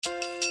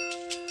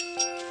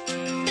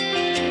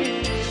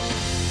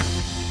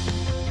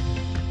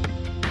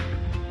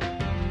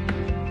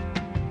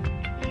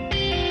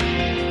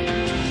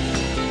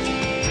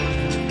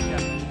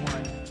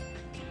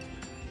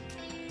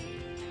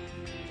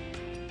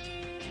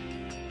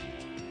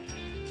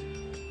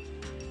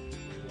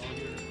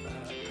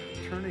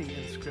turning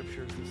in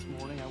scriptures this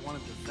morning, I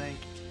wanted to thank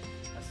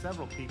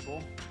several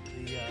people.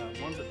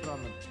 The ones that put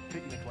on the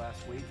picnic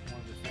last week, I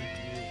wanted to thank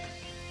you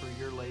for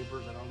your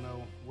labors. I don't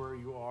know where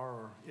you are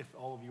or if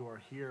all of you are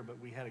here, but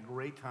we had a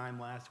great time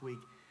last week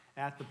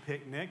at the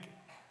picnic.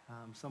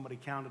 Somebody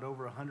counted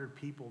over 100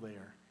 people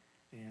there.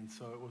 And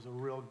so it was a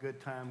real good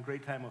time,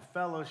 great time of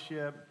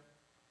fellowship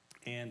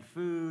and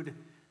food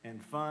and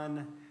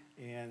fun.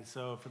 And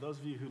so for those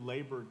of you who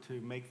labored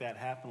to make that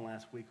happen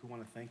last week, we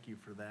want to thank you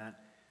for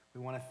that. We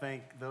want to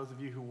thank those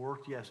of you who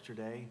worked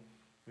yesterday.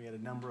 We had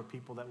a number of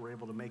people that were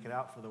able to make it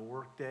out for the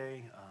work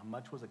day.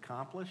 Much was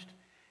accomplished,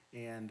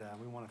 and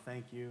we want to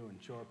thank you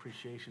and show our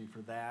appreciation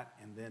for that.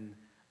 And then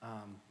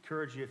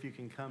encourage you, if you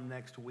can come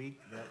next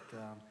week,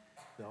 that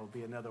there'll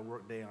be another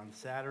work day on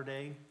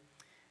Saturday.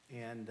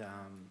 And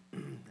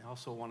I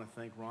also want to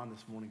thank Ron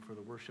this morning for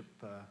the worship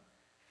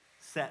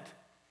set,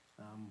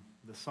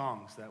 the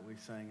songs that we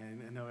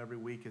sang. I know every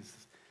week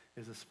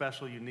is a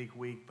special, unique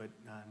week, but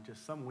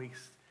just some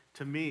weeks,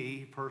 to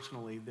me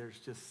personally, there's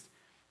just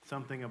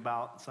something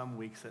about some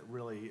weeks that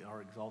really are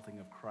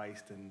exalting of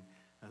Christ and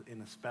in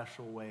a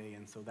special way.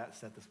 And so that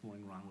set this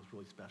morning, Ron, was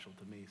really special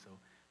to me. So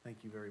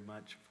thank you very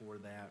much for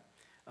that.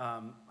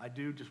 I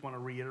do just want to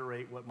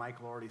reiterate what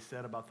Michael already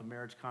said about the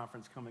marriage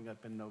conference coming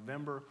up in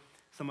November.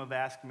 Some have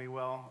asked me,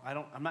 well,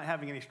 I'm not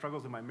having any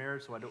struggles in my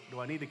marriage, so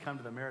do I need to come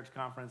to the marriage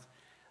conference?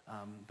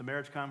 The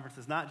marriage conference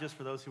is not just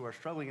for those who are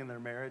struggling in their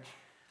marriage.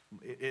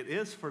 It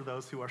is for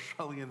those who are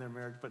struggling in their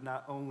marriage, but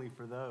not only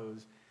for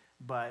those.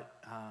 But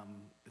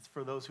it's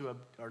for those who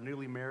are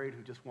newly married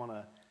who just want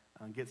to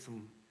get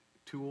some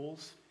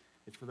tools.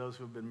 It's for those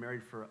who have been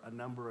married for a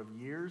number of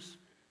years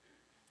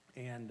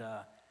and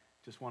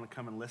just want to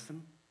come and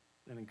listen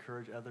and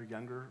encourage other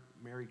younger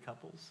married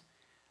couples.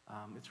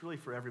 It's really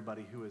for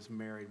everybody who is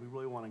married. We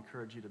really want to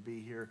encourage you to be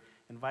here.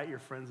 Invite your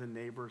friends and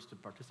neighbors to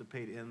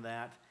participate in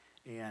that.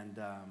 And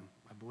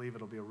I believe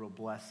it'll be a real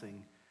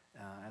blessing.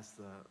 As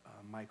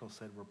Michael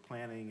said, we're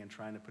planning and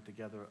trying to put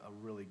together a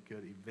really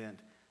good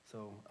event.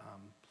 So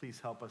please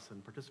help us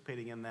in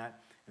participating in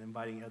that and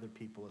inviting other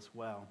people as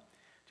well.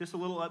 Just a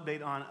little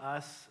update on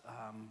us.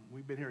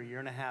 We've been here a year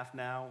and a half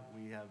now.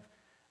 We have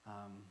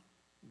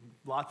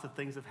lots of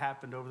things have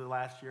happened over the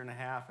last year and a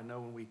half. I know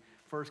when we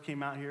first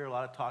came out here, a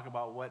lot of talk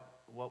about what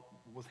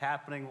was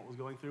happening, what was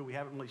going through. We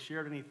haven't really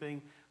shared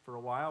anything for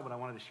a while, but I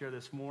wanted to share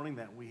this morning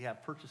that we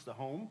have purchased a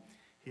home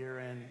here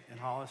in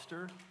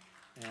Hollister.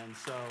 And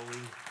so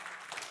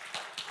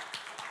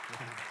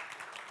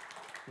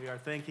we are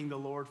thanking the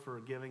Lord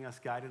for giving us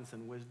guidance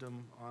and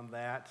wisdom on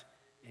that.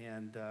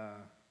 And,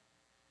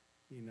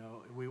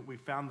 we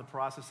found the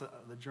process,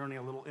 the journey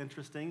a little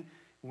interesting.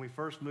 When we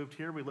first moved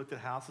here, we looked at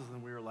houses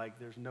and we were like,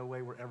 there's no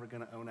way we're ever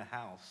going to own a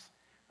house,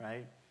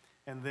 right?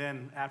 And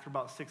then after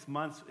about 6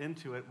 months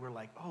into it, we're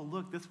like, oh,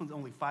 look, this one's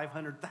only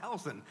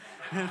 $500,000.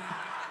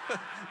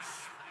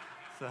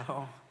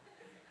 So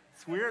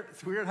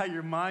it's weird how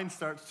your mind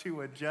starts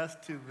to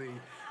adjust to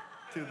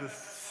the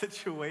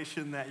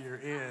situation that you're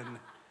in.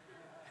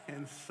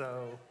 And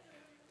so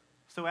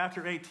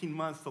after 18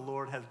 months, the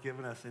Lord has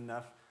given us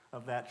enough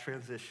of that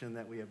transition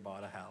that we have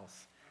bought a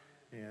house.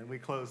 And we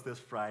closed this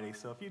Friday.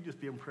 So if you'd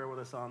just be in prayer with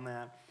us on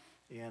that.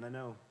 And I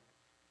know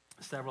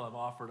several have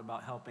offered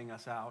about helping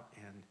us out.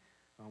 And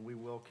we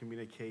will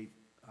communicate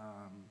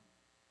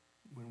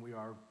when we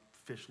are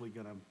officially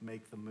going to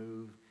make the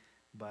move.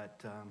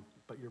 But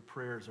your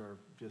prayers are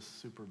just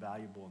super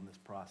valuable in this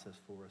process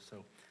for us.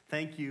 So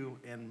thank you,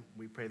 and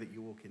we pray that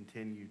you will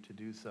continue to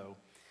do so.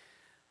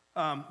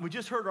 We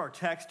just heard our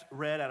text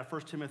read out of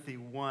 1 Timothy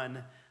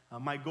 1.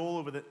 My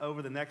goal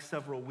over the next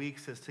several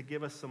weeks is to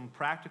give us some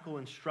practical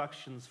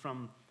instructions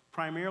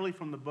primarily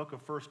from the book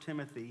of 1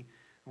 Timothy.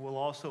 And we'll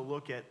also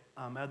look at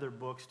other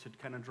books to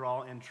kind of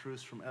draw in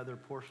truths from other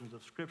portions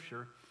of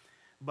Scripture.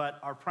 But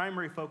our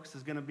primary focus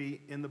is going to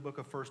be in the book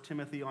of 1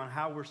 Timothy on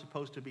how we're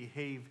supposed to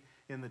behave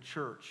in the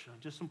church.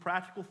 Just some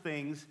practical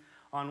things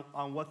on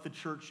what the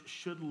church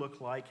should look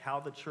like, how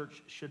the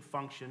church should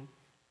function.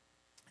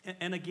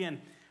 And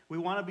again, we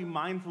want to be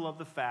mindful of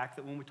the fact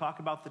that when we talk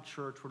about the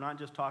church, we're not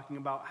just talking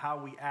about how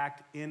we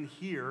act in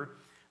here,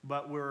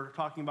 but we're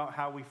talking about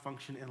how we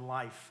function in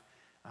life.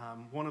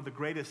 One of the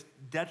greatest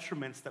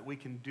detriments that we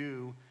can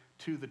do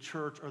to the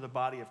church or the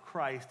body of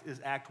Christ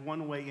is act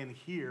one way in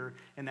here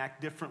and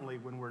act differently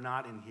when we're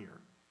not in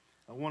here.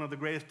 One of the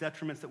greatest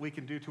detriments that we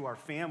can do to our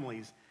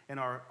families and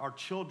our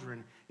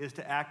children is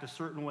to act a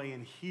certain way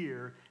in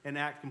here and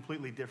act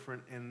completely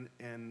different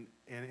in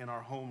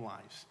our home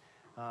lives.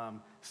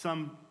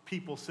 Some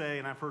people say,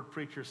 and I've heard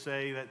preachers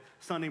say, that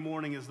Sunday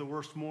morning is the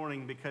worst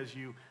morning because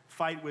you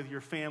fight with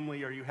your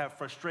family or you have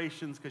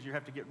frustrations because you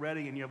have to get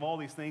ready and you have all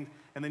these things,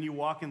 and then you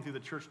walk in through the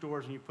church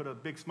doors and you put a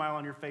big smile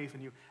on your face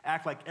and you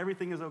act like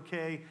everything is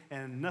okay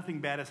and nothing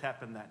bad has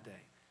happened that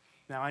day.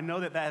 Now, I know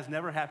that has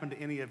never happened to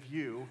any of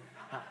you.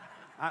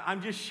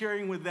 I'm just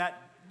sharing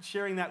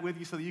that with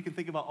you so that you can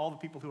think about all the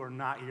people who are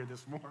not here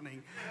this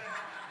morning.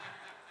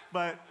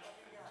 But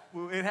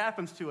it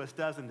happens to us,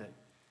 doesn't it?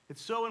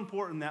 It's so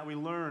important that we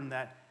learn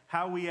that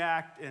how we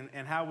act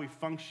and how we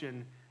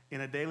function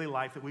in a daily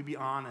life, that we be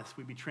honest,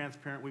 we be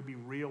transparent, we be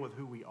real with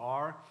who we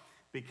are,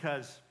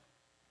 because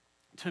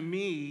to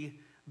me,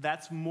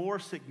 that's more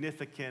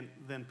significant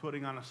than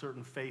putting on a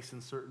certain face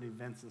in certain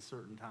events and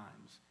certain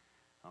times.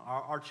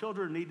 Our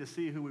children need to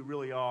see who we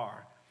really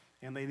are,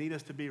 and they need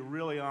us to be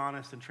really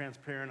honest and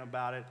transparent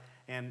about it.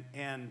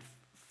 And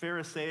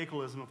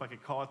Pharisaicalism, if I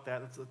could call it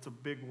that, it's a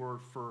big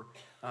word for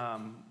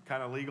kind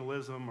of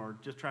legalism, or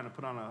just trying to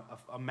put on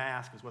a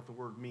mask is what the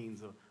word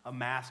means, a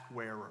mask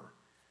wearer.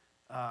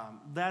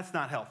 That's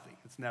not healthy.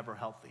 It's never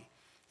healthy.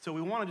 So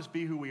we want to just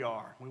be who we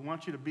are. We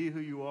want you to be who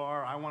you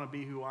are. I want to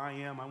be who I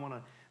am. I want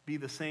to be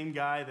the same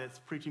guy that's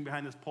preaching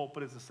behind this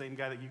pulpit as the same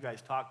guy that you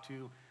guys talk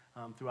to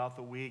throughout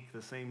the week,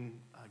 the same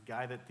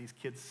guy that these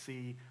kids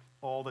see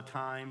all the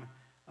time,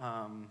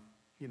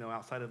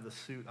 outside of the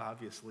suit,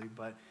 obviously.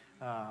 But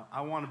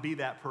I want to be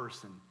that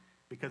person,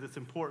 because it's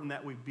important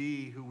that we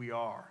be who we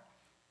are,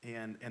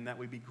 and that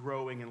we be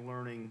growing and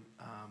learning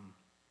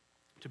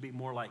to be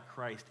more like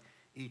Christ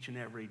each and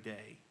every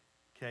day.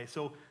 Okay,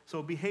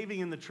 so behaving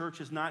in the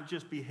church is not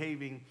just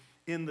behaving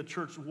in the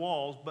church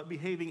walls, but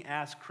behaving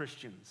as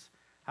Christians.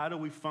 How do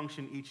we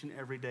function each and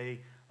every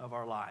day of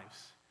our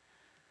lives?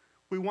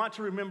 We want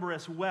to remember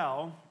as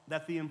well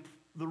that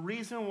the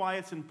reason why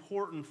it's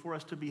important for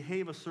us to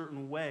behave a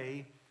certain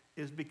way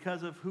is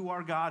because of who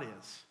our God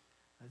is.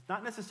 It's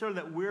not necessarily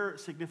that we're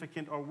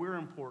significant or we're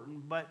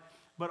important, but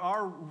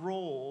our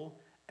role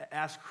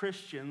as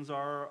Christians,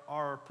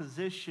 our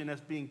position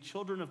as being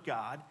children of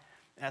God,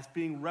 as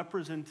being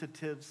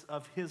representatives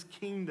of his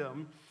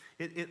kingdom,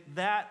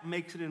 that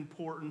makes it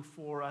important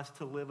for us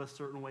to live a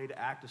certain way, to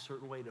act a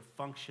certain way, to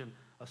function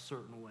a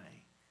certain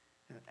way.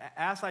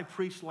 As I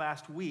preached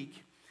last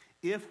week,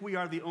 if we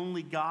are the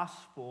only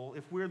gospel,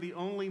 if we're the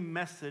only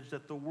message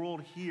that the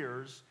world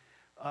hears,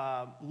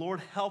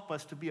 Lord, help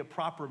us to be a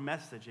proper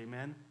message,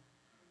 amen?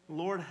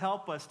 Lord,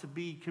 help us to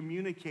be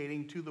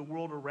communicating to the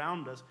world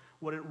around us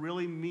what it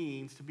really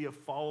means to be a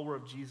follower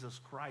of Jesus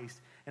Christ,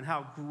 and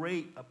how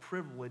great a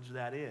privilege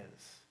that is.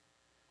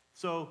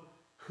 So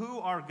who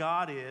our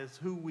God is,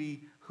 who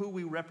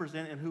we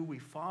represent and who we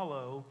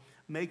follow,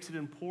 makes it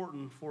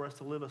important for us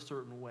to live a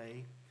certain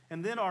way.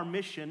 And then our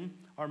mission,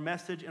 our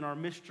message, and our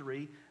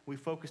mystery, we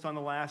focused on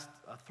the last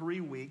 3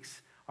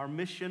 weeks. Our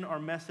mission, our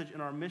message,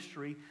 and our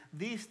mystery,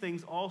 these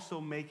things also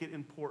make it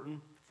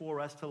important for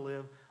us to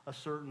live a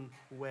certain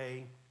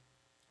way,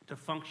 to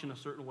function a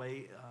certain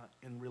way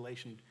in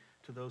relation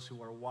to those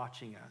who are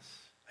watching us.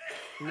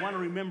 We want to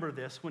remember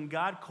this. When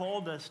God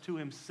called us to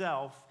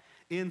himself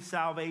in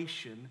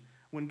salvation,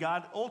 when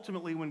God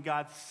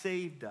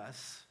saved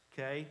us,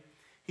 okay,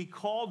 he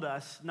called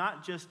us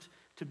not just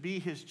to be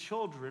his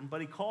children, but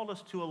he called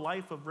us to a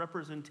life of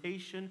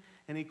representation,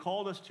 and he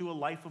called us to a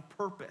life of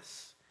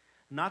purpose.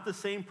 Not the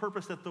same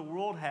purpose that the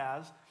world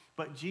has,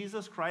 but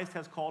Jesus Christ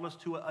has called us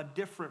to a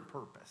different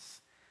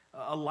purpose,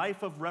 a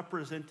life of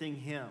representing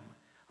him.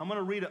 I'm going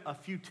to read a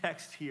few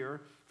texts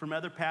here from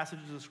other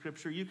passages of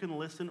Scripture. You can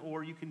listen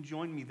or you can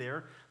join me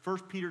there. 1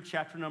 Peter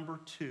chapter number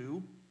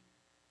 2.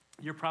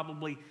 You're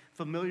probably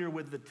familiar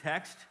with the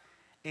text.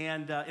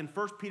 And in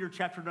 1 Peter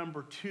chapter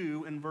number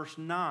 2 and verse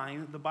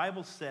 9, the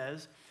Bible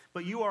says,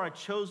 "But you are a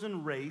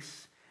chosen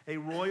race, a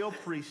royal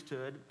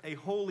priesthood, a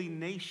holy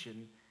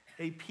nation,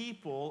 a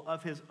people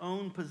of his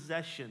own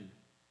possession."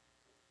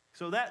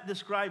 So that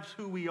describes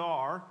who we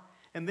are.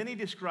 And then he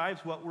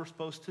describes what we're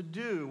supposed to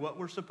do, what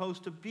we're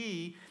supposed to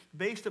be,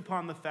 based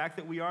upon the fact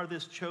that we are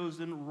this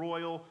chosen,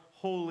 royal,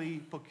 holy,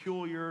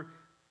 peculiar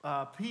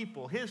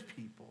people, his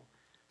people,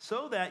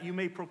 so that you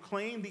may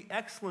proclaim the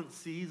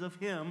excellencies of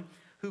him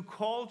who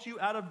called you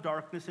out of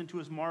darkness into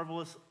his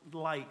marvelous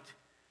light.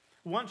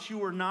 Once you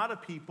were not a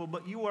people,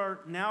 but you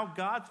are now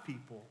God's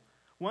people.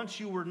 Once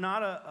you were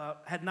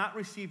had not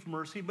received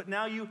mercy, but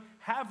now you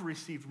have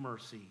received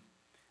mercy.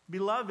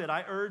 Beloved,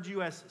 I urge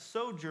you as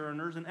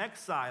sojourners and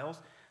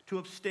exiles to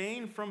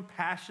abstain from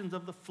passions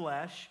of the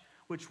flesh,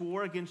 which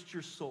war against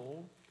your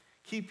soul.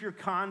 Keep your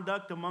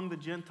conduct among the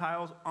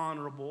Gentiles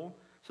honorable,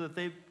 so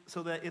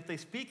that if they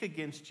speak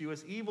against you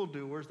as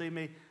evildoers, they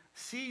may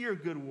see your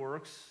good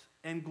works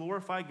and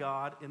glorify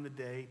God in the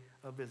day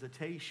of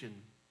visitation.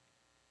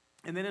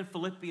 And then in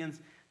Philippians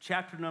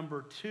chapter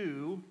number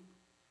 2,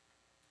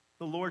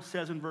 the Lord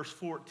says in verse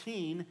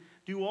 14,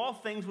 "Do all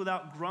things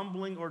without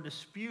grumbling or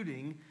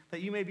disputing,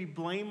 that you may be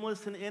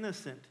blameless and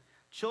innocent,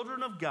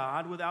 children of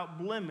God without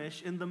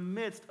blemish in the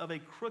midst of a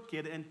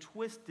crooked and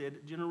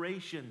twisted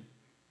generation."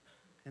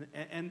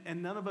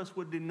 And none of us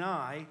would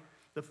deny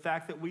the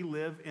fact that we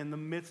live in the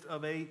midst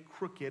of a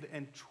crooked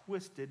and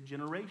twisted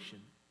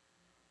generation,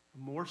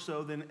 more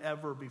so than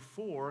ever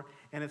before.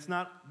 And it's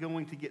not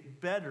going to get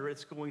better,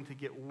 it's going to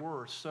get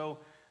worse. So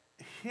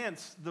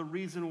hence the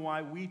reason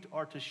why we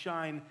are to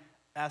shine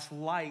as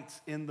lights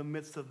in the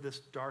midst of this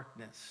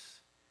darkness.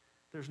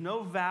 There's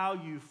no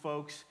value,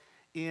 folks,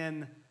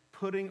 in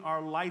putting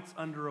our lights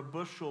under a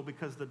bushel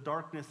because the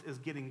darkness is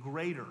getting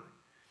greater.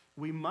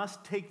 We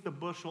must take the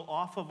bushel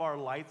off of our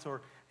lights,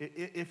 or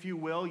if you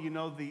will,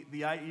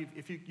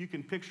 if you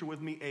can picture with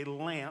me a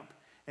lamp,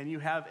 and you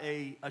have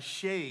a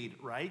shade,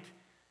 right?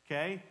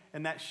 okay?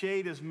 And that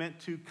shade is meant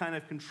to kind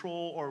of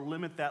control or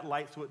limit that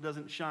light so it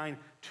doesn't shine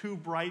too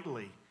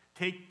brightly.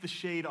 Take the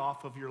shade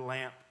off of your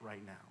lamp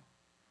right now.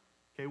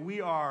 Okay,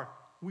 we are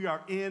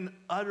in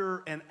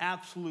utter and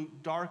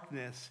absolute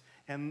darkness,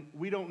 and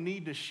we don't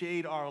need to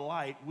shade our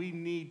light. We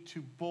need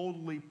to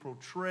boldly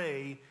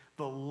portray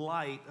the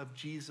light of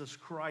Jesus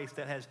Christ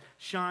that has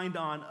shined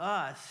on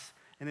us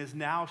and is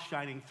now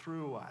shining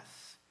through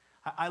us.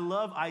 I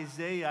love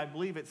Isaiah, I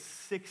believe it's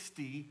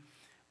 60,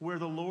 where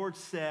the Lord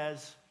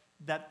says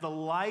that the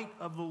light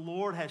of the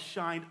Lord has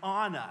shined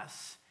on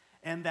us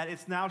and that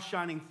it's now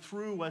shining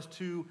through us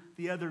to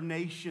the other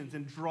nations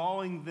and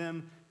drawing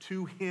them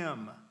to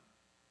Him.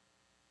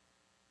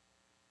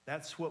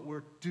 That's what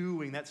we're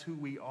doing. That's who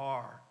we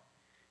are.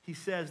 He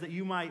says that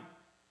you might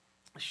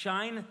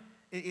shine,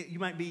 you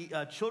might be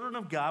children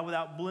of God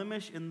without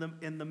blemish in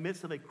the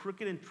midst of a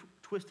crooked and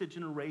twisted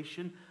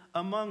generation,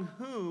 among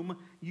whom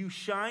you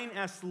shine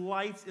as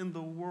lights in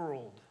the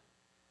world,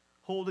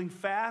 holding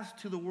fast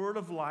to the word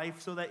of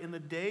life, so that in the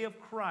day of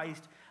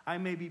Christ I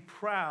may be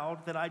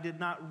proud that I did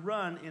not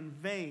run in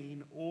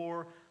vain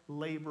or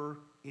labor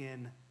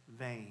in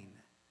vain.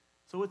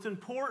 So it's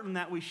important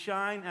that we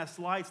shine as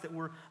lights, that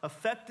we're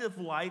effective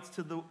lights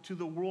to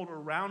the world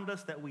around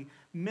us, that we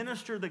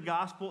minister the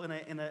gospel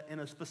in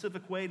a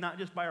specific way, not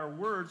just by our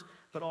words,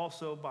 but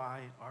also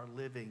by our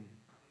living.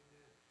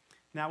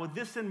 Now, with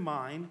this in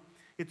mind,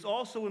 it's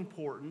also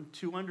important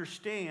to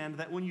understand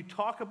that when you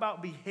talk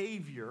about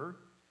behavior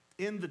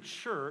in the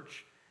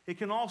church, it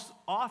can also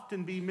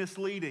often be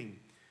misleading.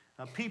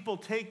 People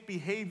take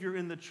behavior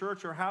in the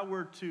church or how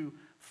we're to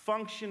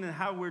function and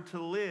how we're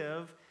to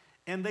live,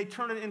 and they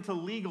turn it into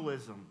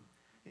legalism.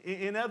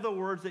 In other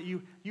words, that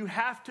you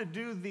have to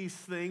do these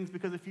things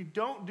because if you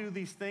don't do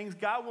these things,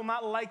 God will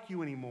not like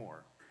you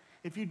anymore.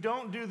 If you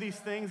don't do these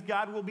things,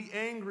 God will be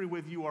angry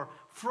with you or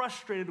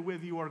frustrated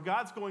with you, or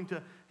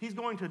He's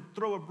going to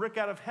throw a brick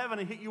out of heaven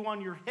and hit you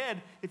on your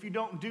head if you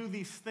don't do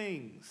these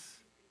things,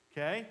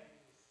 okay?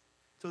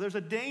 So there's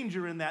a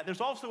danger in that.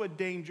 There's also a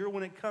danger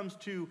when it comes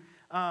to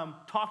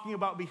talking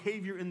about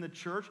behavior in the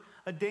church,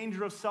 a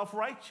danger of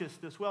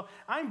self-righteousness. Well,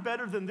 I'm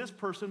better than this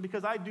person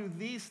because I do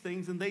these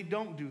things and they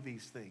don't do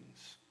these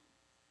things.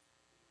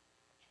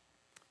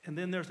 And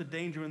then there's a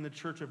danger in the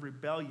church of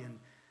rebellion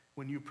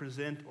when you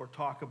present or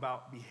talk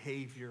about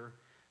behavior,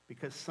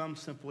 because some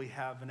simply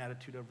have an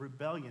attitude of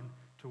rebellion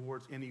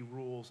towards any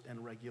rules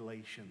and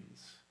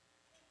regulations.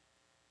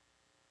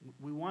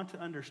 We want to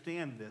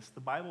understand this.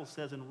 The Bible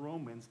says in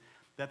Romans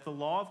that the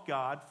law of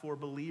God for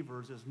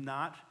believers is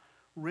not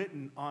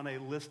written on a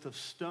list of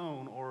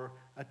stone or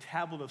a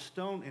tablet of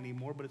stone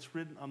anymore, but it's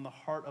written on the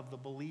heart of the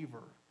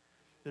believer.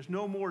 There's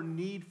no more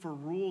need for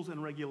rules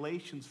and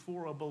regulations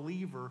for a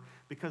believer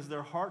because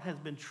their heart has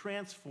been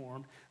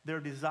transformed.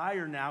 Their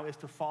desire now is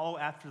to follow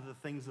after the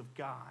things of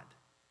God.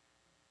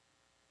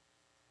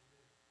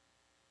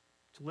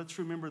 So let's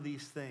remember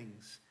these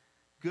things.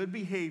 Good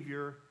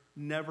behavior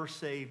never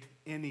saved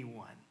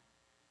anyone.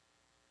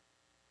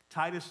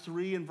 Titus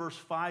 3 and verse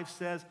 5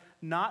 says,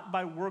 not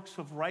by works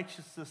of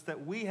righteousness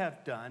that we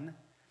have done,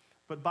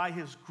 but by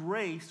His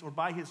grace or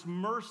by His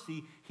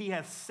mercy, He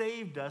has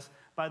saved us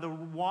by the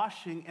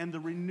washing and the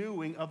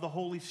renewing of the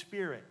Holy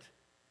Spirit.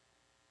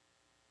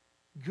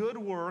 Good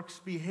works,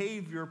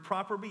 behavior,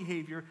 proper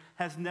behavior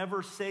has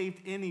never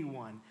saved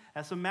anyone.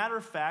 As a matter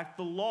of fact,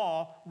 the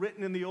law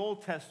written in the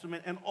Old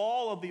Testament and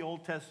all of the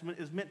Old Testament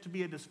is meant to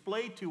be a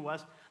display to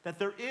us that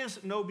there is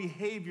no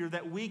behavior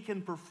that we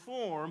can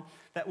perform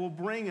that will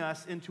bring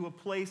us into a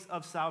place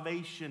of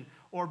salvation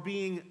or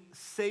being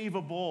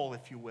savable,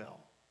 if you will.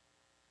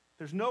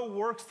 There's no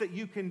works that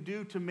you can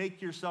do to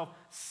make yourself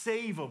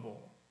savable.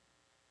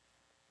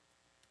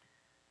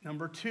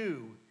 Number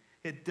 2,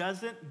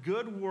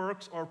 good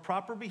works or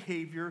proper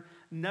behavior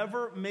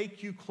never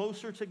make you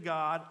closer to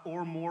God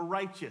or more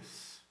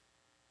righteous.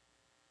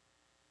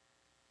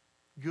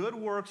 Good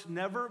works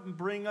never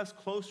bring us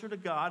closer to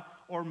God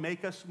or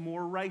make us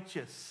more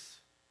righteous.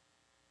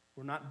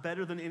 We're not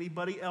better than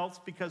anybody else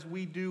because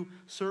we do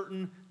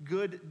certain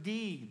good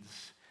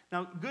deeds.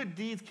 Now, good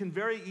deeds can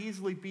very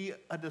easily be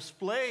a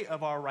display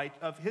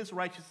of His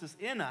righteousness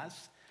in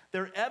us.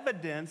 They're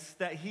evidence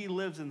that He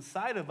lives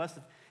inside of us.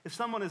 If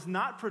someone is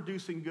not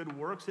producing good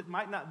works, it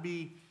might not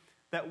be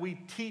that we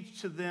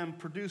teach to them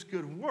produce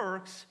good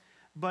works,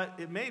 but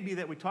it may be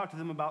that we talk to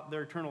them about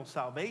their eternal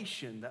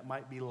salvation that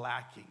might be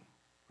lacking,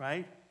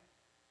 right?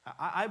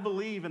 I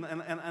believe, and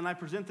I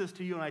present this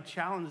to you, and I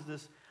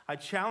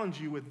challenge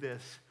you with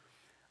this.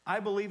 I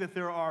believe that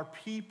there are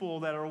people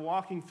that are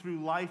walking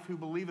through life who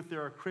believe that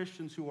there are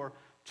Christians who are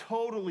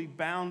totally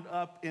bound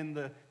up in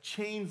the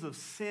chains of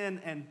sin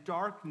and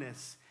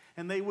darkness.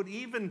 And they would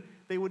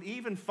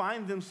even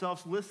find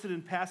themselves listed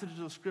in passages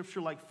of Scripture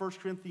like 1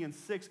 Corinthians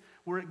 6,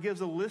 where it gives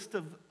a list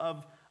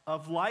of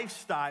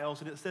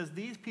lifestyles, and it says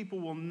these people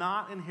will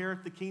not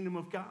inherit the kingdom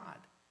of God.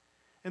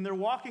 And they're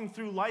walking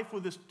through life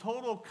with this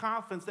total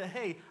confidence that,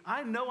 hey,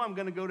 I know I'm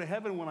going to go to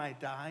heaven when I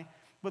die,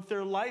 but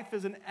their life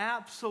is an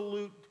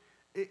absolute,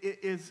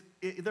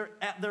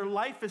 their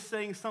life is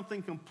saying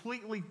something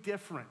completely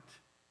different.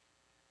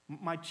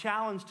 My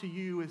challenge to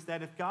you is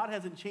that if God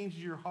hasn't changed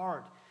your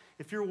heart,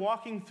 if you're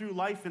walking through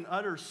life in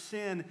utter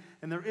sin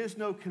and there is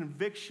no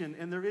conviction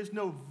and there is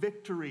no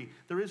victory,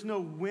 there is no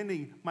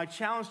winning, my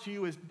challenge to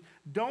you is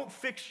don't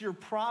fix your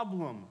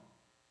problem.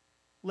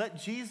 Let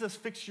Jesus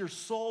fix your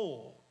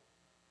soul.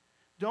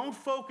 Don't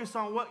focus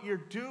on what you're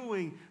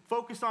doing.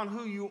 Focus on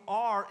who you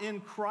are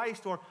in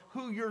Christ or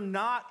who you're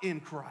not in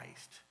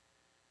Christ.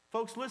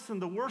 Folks, listen,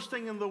 the worst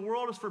thing in the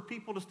world is for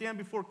people to stand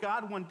before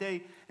God one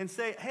day and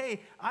say,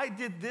 hey, I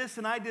did this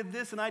and I did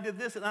this and I did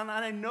this and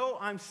I know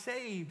I'm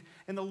saved.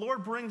 And the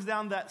Lord brings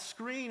down that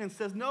screen and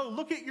says, no,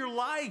 look at your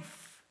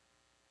life.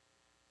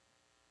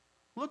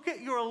 Look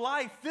at your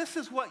life. This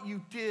is what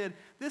you did.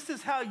 This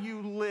is how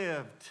you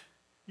lived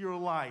your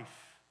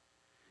life.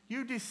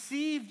 You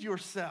deceived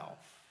yourself.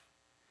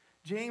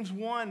 James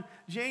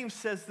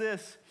says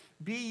this,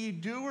 be ye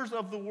doers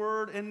of the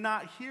word and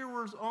not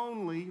hearers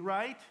only,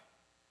 right?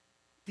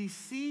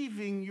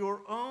 Deceiving your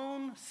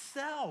own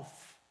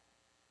self.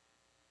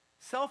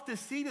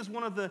 Self-deceit is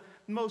one of the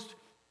most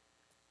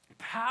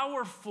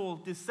powerful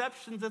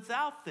deceptions that's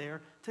out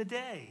there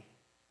today.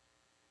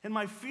 And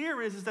my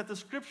fear is that the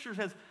scriptures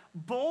has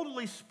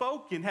boldly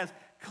spoken, has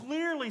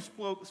clearly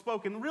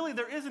spoken. Really,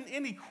 there isn't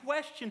any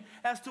question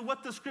as to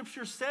what the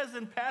scripture says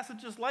in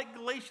passages like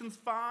Galatians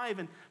 5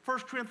 and 1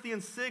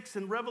 Corinthians 6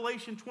 and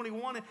Revelation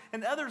 21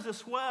 and others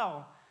as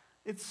well.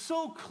 It's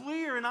so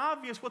clear and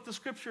obvious what the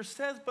scripture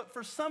says, but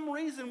for some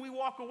reason we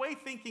walk away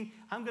thinking,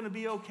 I'm going to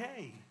be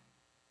okay.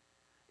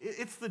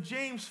 It's the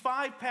James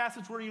 5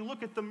 passage where you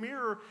look at the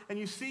mirror and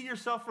you see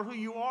yourself for who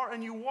you are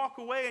and you walk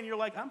away and you're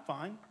like, I'm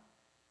fine.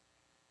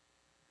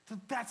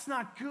 That's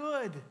not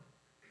good.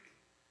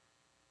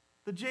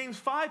 The James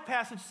 5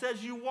 passage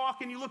says you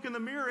walk and you look in the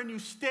mirror and you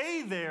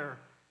stay there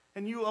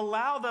and you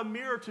allow the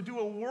mirror to do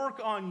a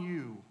work on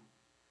you.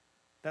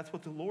 That's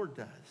what the Lord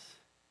does.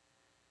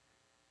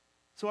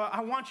 So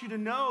I want you to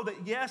know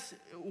that yes,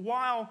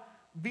 while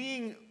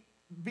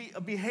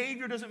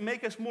behavior doesn't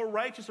make us more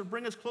righteous or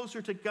bring us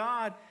closer to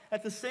God,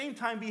 at the same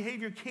time,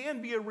 behavior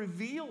can be a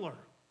revealer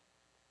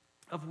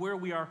of where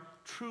we are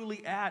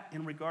truly at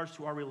in regards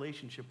to our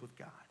relationship with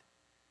God.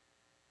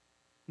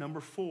 Number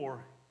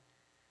 4,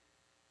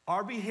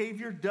 our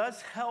behavior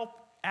does help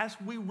as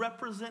we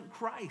represent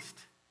Christ.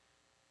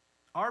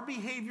 Our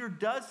behavior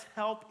does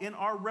help in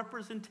our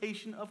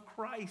representation of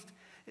Christ.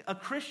 A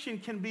Christian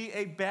can be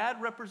a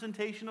bad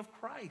representation of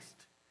Christ.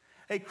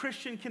 A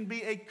Christian can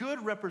be a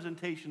good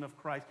representation of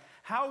Christ.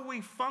 How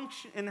we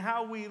function and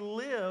how we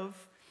live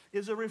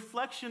is a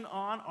reflection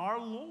on our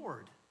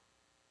Lord.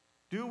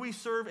 Do we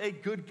serve a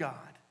good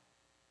God?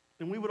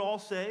 And we would all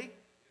say,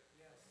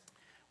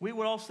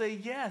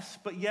 yes,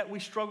 but yet we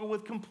struggle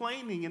with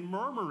complaining and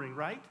murmuring,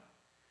 right?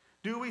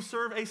 Do we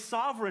serve a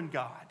sovereign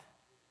God?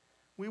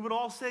 We would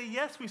all say,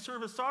 yes, we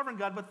serve a sovereign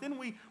God, but then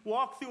we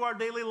walk through our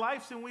daily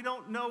lives and we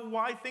don't know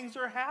why things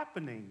are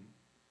happening.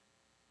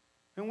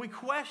 And we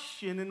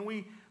question and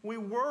we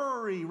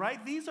worry,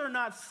 right? These are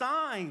not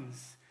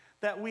signs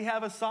that we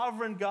have a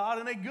sovereign God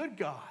and a good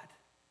God.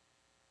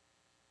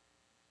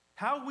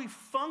 How we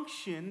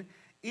function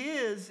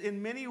is,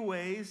 in many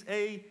ways,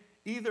 a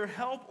either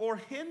help or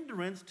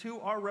hindrance to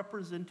our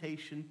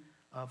representation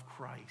of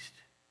Christ.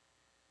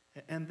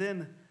 And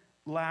then,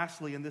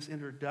 lastly, in this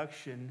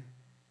introduction,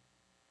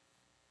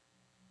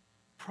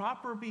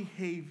 proper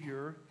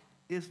behavior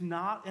is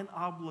not an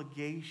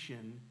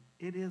obligation,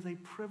 it is a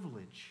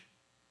privilege.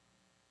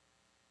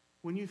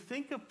 When you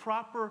think of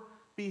proper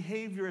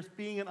behavior as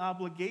being an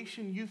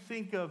obligation, you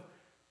think of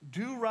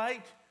do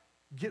right,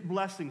 get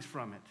blessings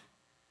from it.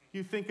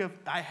 You think of,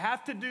 I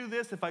have to do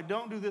this. If I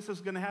don't do this, it's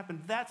going to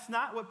happen. That's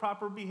not what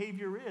proper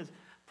behavior is.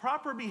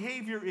 Proper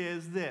behavior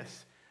is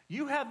this.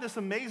 You have this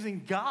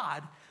amazing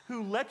God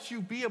who lets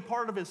you be a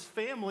part of his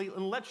family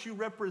and lets you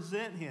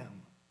represent him.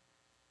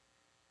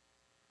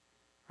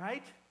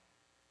 Right?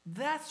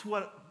 That's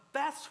what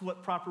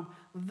the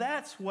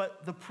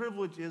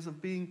privilege is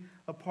of being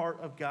a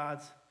part of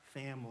God's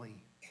family.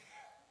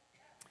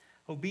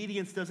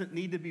 Obedience doesn't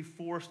need to be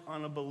forced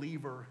on a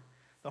believer.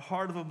 The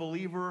heart of a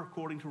believer,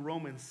 according to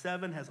Romans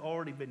 7, has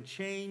already been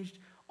changed.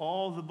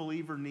 All the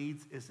believer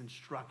needs is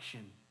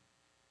instruction.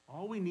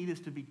 All we need is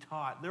to be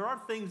taught. There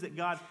are things that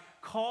God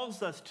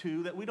calls us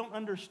to that we don't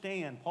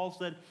understand. Paul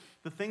said,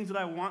 the things that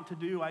I want to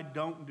do, I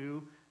don't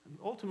do,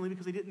 ultimately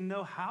because he didn't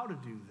know how to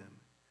do them.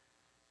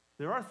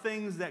 There are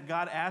things that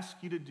God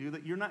asks you to do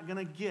that you're not going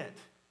to get.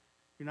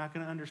 You're not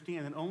going to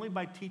understand. And only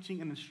by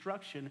teaching and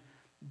instruction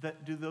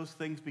do those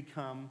things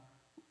become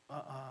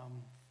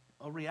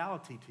a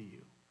reality to you.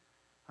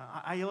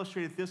 I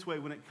illustrate it this way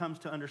when it comes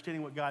to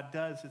understanding what God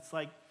does. It's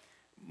like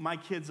my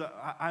kids,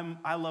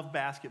 I love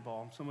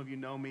basketball. Some of you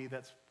know me.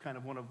 That's kind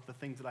of one of the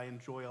things that I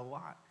enjoy a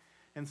lot.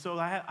 And so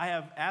I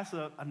have, as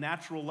a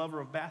natural lover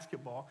of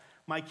basketball,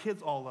 my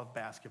kids all love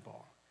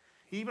basketball.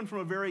 Even from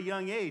a very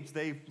young age,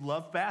 they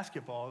love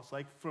basketball. It's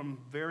like from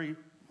very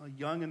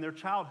young in their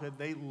childhood,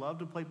 they love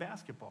to play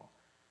basketball.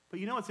 But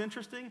you know what's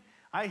interesting?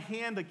 I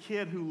hand a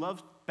kid who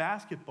loves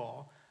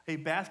basketball a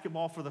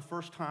basketball for the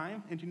first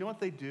time, and do you know what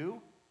they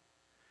do?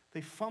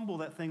 They fumble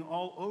that thing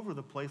all over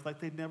the place like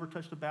they'd never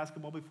touched a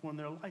basketball before in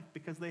their life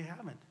because they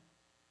haven't.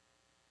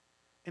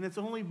 And it's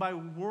only by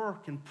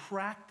work and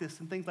practice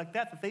and things like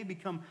that that they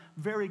become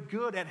very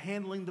good at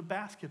handling the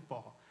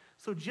basketball.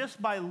 So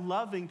just by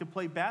loving to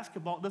play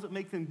basketball, it doesn't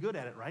make them good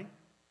at it, right?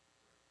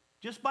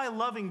 Just by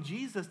loving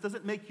Jesus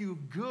doesn't make you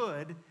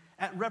good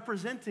at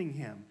representing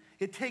him.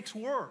 It takes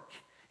work.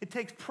 It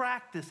takes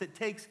practice. It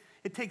takes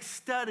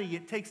study.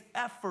 It takes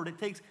effort. It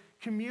takes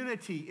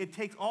community. It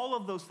takes all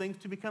of those things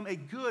to become a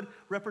good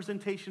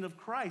representation of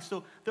Christ.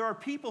 So there are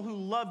people who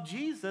love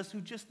Jesus who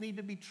just need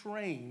to be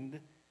trained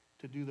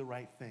to do the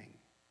right thing.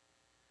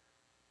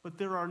 But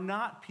there are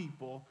not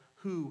people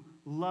who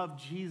love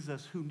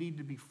Jesus who need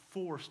to be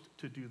forced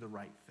to do the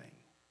right thing.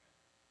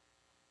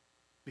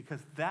 Because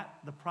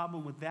the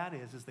problem with that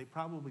is they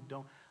probably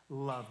don't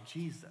love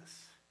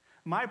Jesus.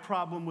 My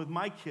problem with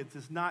my kids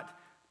is not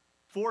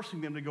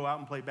forcing them to go out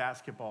and play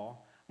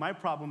basketball. My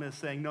problem is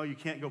saying, no, you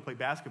can't go play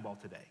basketball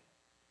today.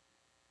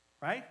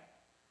 Right?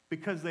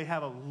 Because they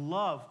have a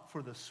love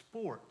for the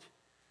sport.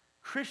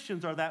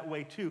 Christians are that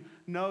way too.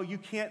 No, you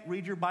can't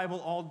read your Bible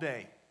all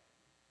day.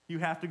 You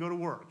have to go to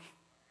work.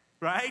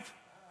 Right?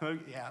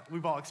 Yeah,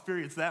 we've all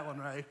experienced that one,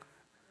 right?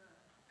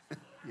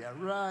 Yeah,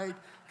 right.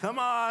 Come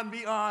on,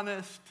 be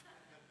honest.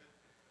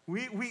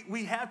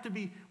 We have to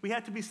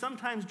be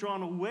sometimes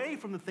drawn away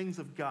from the things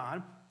of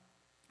God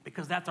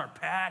because that's our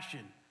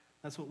passion.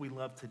 That's what we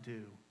love to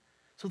do.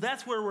 So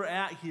that's where we're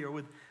at here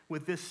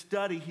with this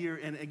study here.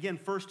 And again,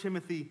 1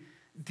 Timothy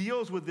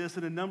deals with this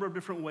in a number of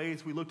different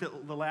ways. We looked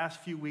at the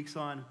last few weeks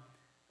on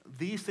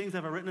these things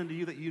have I written unto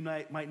you that you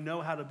might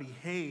know how to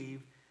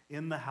behave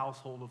in the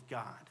household of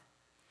God.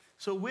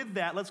 So with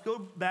that, let's go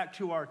back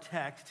to our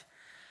text.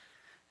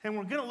 And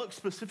we're going to look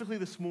specifically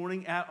this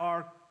morning at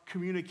our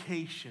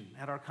communication,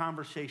 at our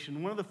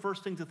conversation. One of the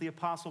first things that the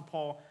Apostle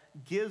Paul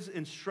gives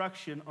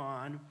instruction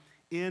on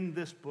in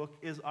this book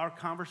is our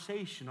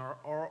conversation,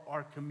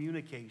 our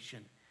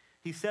communication.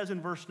 He says in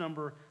verse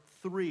number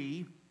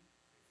 3,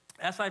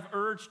 as I've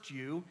urged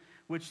you,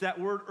 which that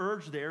word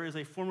urge there is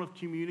a form of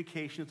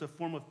communication. It's a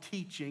form of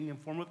teaching and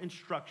form of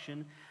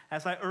instruction.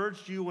 As I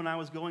urged you when I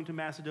was going to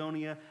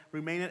Macedonia,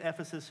 remain at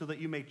Ephesus so that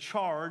you may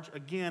charge,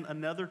 again,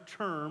 another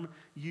term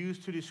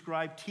used to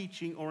describe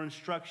teaching or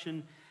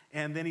instruction.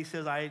 And then he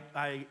says,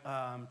 I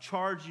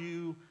charge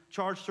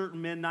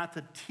certain men not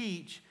to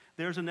teach.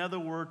 There's another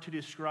word to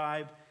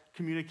describe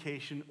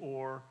communication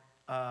or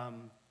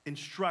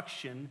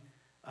instruction,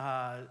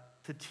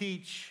 to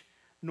teach,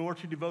 nor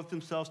to devote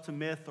themselves to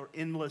myth or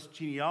endless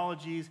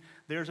genealogies.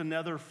 There's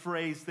another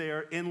phrase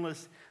there,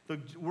 endless. The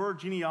word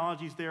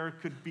genealogies there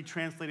could be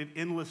translated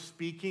endless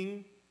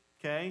speaking,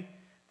 okay?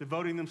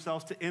 Devoting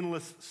themselves to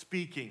endless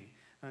speaking.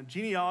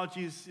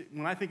 Genealogies,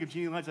 when I think of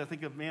genealogies, I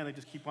think of, man, they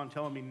just keep on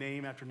telling me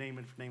name after name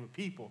after name of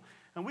people.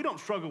 And we don't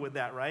struggle with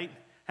that, right?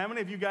 How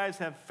many of you guys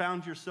have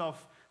found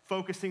yourself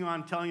focusing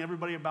on telling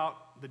everybody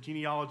about the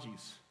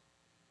genealogies?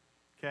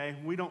 Okay,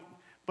 we don't.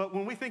 But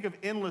when we think of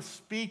endless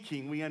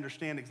speaking, we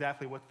understand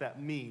exactly what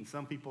that means.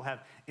 Some people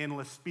have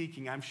endless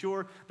speaking. I'm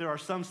sure there are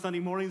some Sunday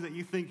mornings that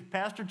you think,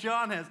 Pastor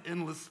John has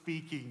endless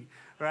speaking,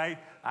 right?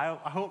 I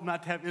hope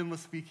not to have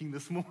endless speaking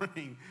this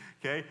morning,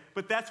 okay?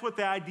 But that's what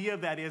the idea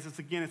of that is.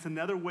 It's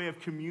another way of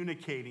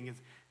communicating.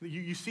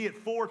 You see it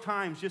 4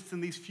 times just in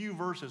these few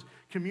verses.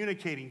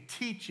 Communicating,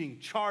 teaching,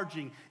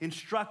 charging,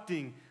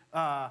 instructing,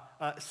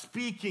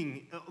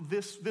 speaking.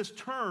 This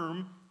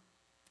term,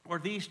 or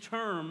these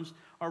terms,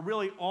 are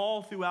really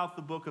all throughout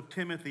the book of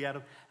Timothy.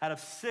 Out of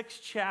 6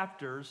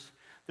 chapters,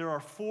 there are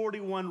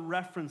 41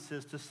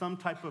 references to some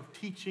type of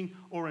teaching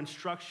or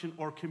instruction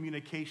or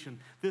communication.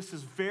 This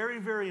is very,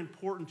 very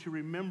important to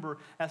remember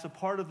as a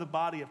part of the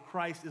body of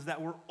Christ, is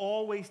that we're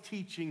always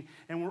teaching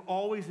and we're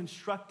always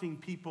instructing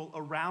people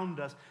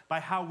around us by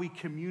how we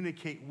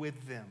communicate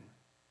with them.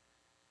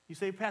 You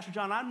say, Pastor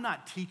John, I'm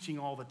not teaching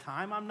all the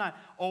time. I'm not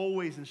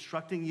always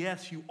instructing.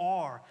 Yes, you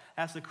are.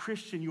 As a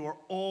Christian, you are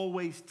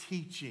always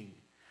teaching.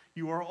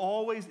 You are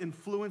always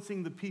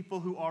influencing the people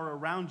who are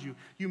around you.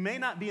 You may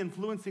not be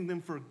influencing them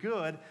for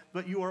good,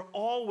 but you are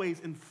always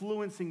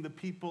influencing the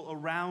people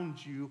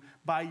around you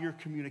by your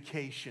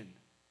communication.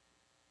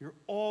 You're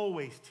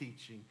always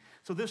teaching.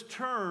 So this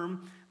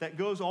term that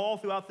goes all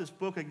throughout this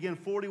book, again,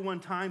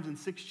 41 times in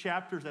 6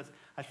 chapters, that's,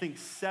 I think,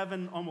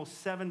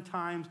 almost 7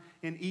 times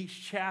in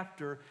each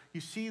chapter, you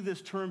see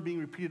this term being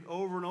repeated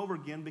over and over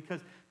again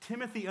because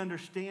Timothy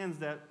understands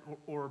that,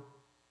 or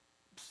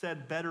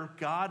said better,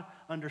 God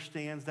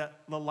understands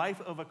that the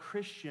life of a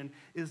Christian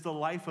is the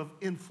life of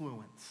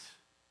influence.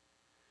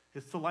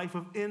 It's the life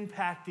of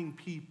impacting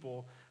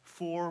people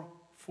for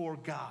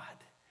God.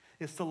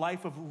 It's the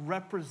life of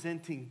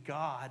representing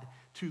God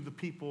to the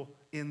people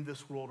in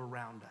this world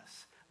around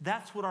us.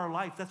 That's what our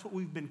life, that's what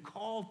we've been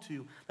called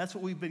to. That's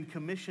what we've been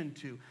commissioned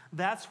to.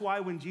 That's why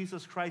when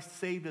Jesus Christ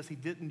saved us, he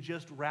didn't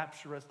just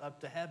rapture us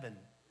up to heaven.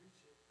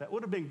 That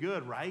would have been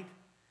good, right?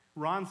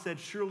 Ron said,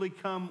 surely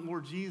come,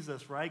 Lord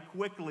Jesus, right?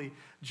 Quickly.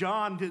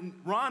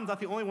 Ron's not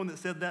the only one that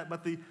said that,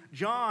 but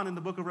John in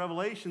the book of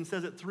Revelation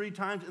says it 3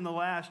 times in the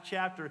last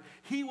chapter.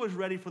 He was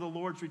ready for the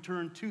Lord's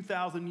return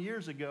 2,000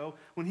 years ago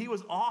when he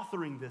was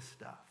authoring this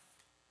stuff.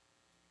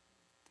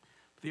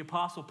 The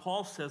Apostle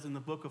Paul says in the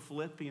book of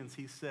Philippians,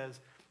 he says,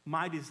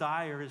 my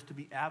desire is to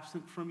be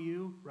absent from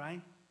you,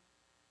 right?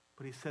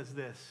 But he says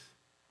this,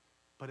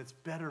 but it's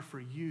better for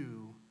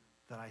you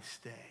that I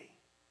stay.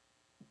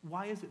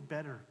 Why is it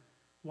better?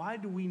 Why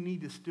do we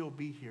need to still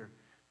be here?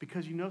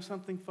 Because you know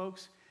something,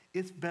 folks?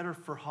 It's better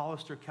for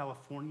Hollister,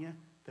 California,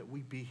 that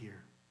we be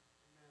here.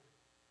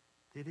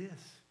 Amen. It is.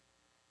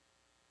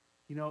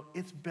 You know,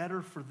 it's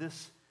better for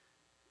this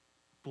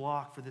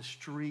block, for this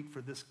street,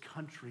 for this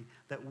country,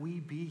 that we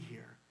be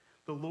here.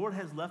 The Lord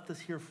has left us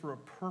here for a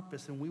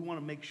purpose, and we want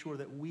to make sure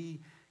that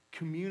we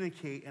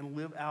communicate and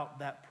live out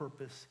that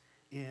purpose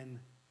in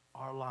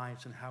our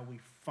lives and how we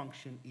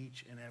function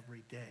each and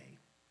every day.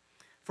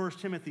 1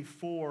 Timothy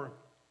 4,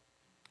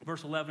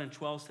 verse 11 and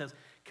 12 says,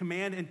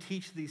 command and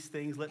teach these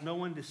things. Let no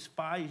one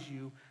despise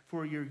you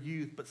for your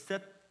youth, but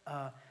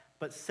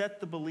set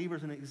the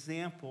believers an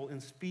example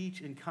in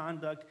speech, in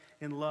conduct,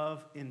 in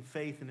love, in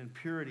faith, and in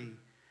purity.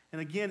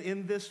 And again,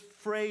 in this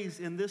phrase,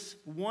 in this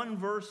one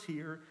verse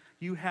here,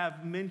 you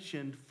have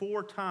mentioned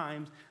 4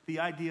 times the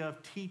idea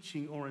of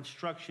teaching or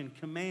instruction.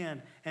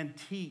 Command and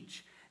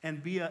teach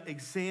and be an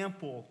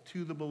example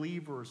to the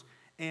believers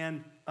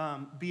and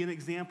be an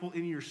example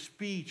in your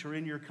speech or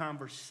in your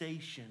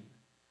conversation.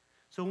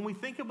 So when we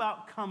think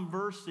about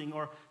conversing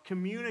or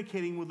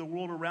communicating with the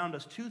world around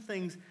us,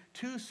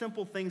 2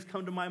 simple things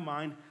come to my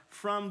mind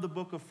from the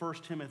book of 1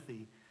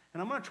 Timothy.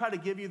 And I'm going to try to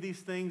give you these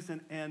things,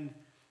 and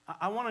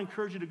I want to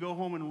encourage you to go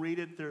home and read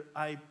it.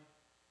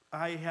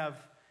 I have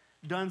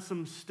done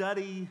some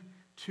study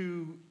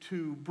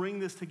to bring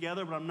this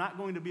together, but I'm not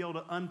going to be able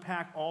to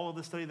unpack all of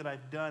the study that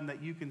I've done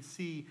that you can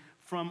see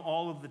from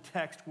all of the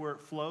text where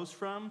it flows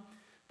from.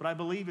 But I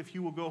believe if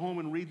you will go home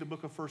and read the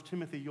book of 1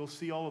 Timothy, you'll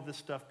see all of this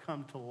stuff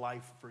come to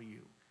life for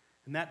you.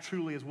 And that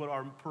truly is what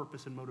our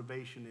purpose and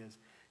motivation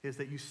is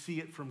that you see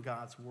it from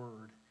God's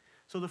word.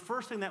 So the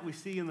first thing that we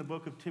see in the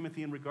book of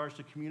Timothy in regards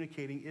to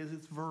communicating is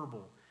it's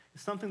verbal.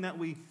 It's something that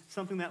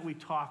we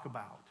talk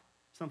about,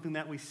 something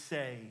that we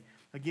say.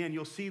 Again,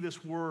 you'll see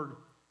this word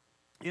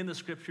in the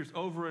scriptures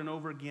over and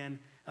over again,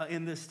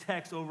 in this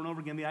text over and over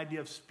again, the idea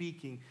of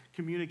speaking,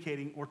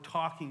 communicating, or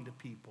talking to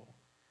people.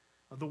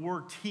 The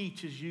word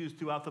teach is used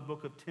throughout the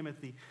book of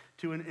Timothy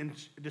to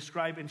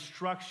describe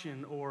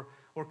instruction or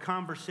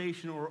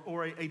conversation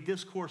or a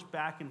discourse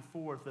back and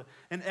forth,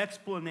 an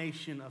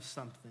explanation of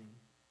something.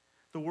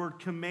 The word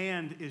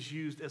command is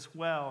used as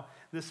well.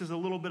 This is a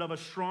little bit of a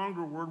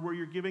stronger word where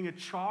you're giving a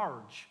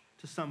charge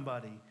to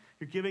somebody.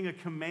 You're giving a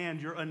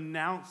command. You're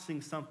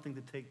announcing something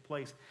to take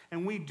place.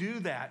 And we do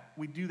that.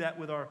 We do that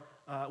with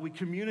we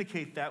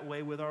communicate that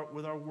way with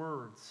our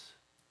words.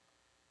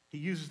 He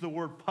uses the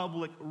word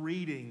public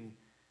reading,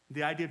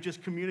 the idea of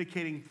just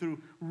communicating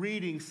through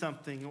reading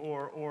something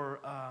or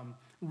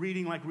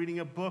reading like reading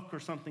a book or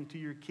something to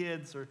your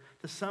kids or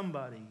to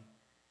somebody.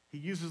 He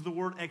uses the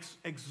word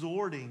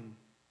exhorting,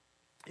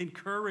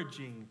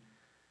 encouraging.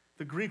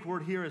 The Greek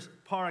word here is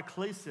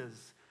paraklesis,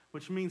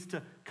 which means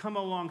to come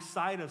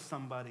alongside of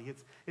somebody.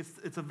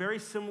 It's a very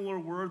similar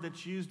word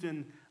that's used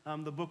in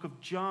the book of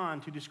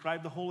John to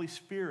describe the Holy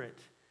Spirit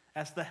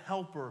as the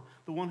helper,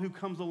 the one who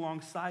comes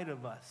alongside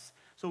of us.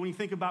 So when you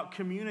think about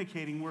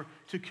communicating, we're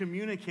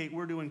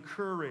to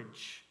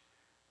encourage.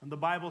 And the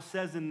Bible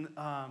says in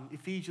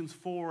Ephesians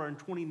 4 and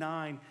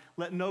 29,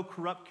 let no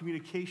corrupt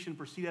communication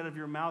proceed out of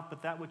your mouth,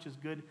 but that which is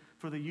good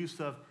for the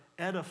use of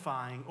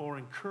edifying or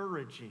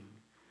encouraging.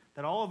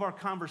 That all of our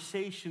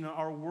conversation,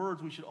 our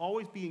words, we should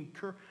always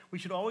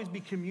be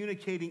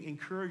communicating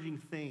encouraging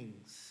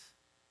things.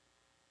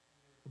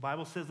 The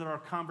Bible says that our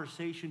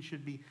conversation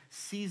should be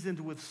seasoned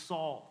with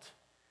salt.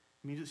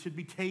 It means it should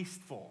be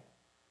tasteful.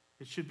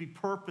 It should be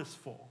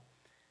purposeful.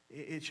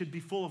 It should be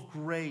full of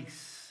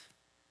grace.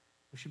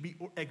 We should be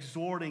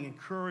exhorting,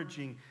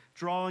 encouraging,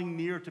 drawing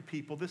near to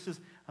people. This is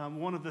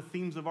one of the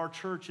themes of our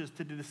church is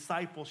to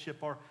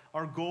discipleship.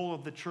 Our goal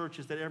of the church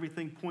is that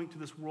everything point to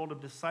this world of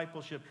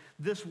discipleship.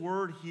 This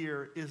word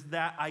here is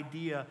that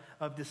idea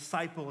of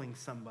discipling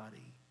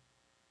somebody,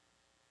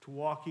 to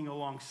walking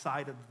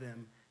alongside of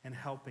them and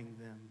helping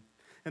them.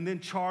 And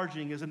then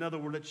charging is another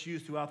word that's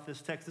used throughout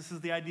this text. This is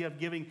the idea of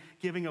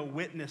giving a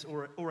witness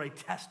or a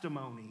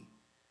testimony.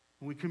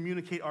 When we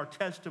communicate our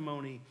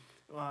testimony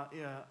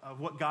of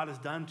what God has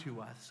done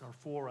to us or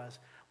for us.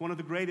 One of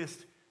the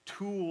greatest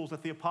tools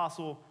that the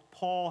Apostle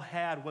Paul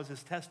had was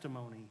his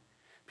testimony.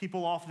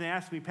 People often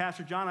ask me,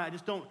 Pastor John, I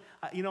just don't,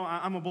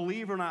 I'm a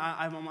believer and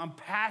I'm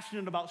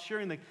passionate about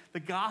sharing the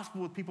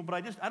gospel with people, but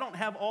I don't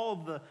have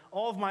all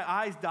of my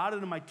I's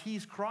dotted and my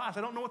T's crossed.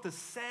 I don't know what to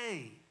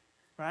say,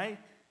 right?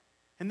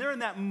 And they're in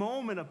that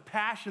moment of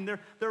passion.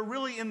 They're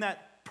really in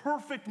that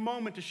perfect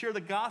moment to share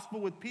the gospel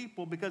with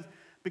people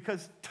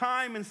because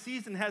time and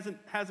season hasn't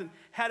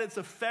had its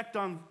effect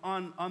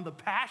on the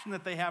passion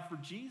that they have for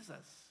Jesus.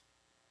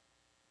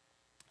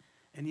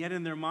 And yet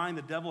in their mind,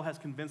 the devil has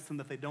convinced them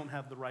that they don't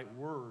have the right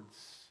words.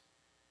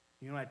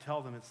 You know, I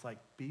tell them, it's like,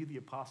 be the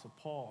Apostle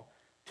Paul.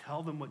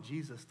 Tell them what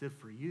Jesus did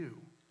for you.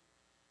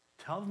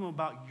 Tell them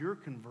about your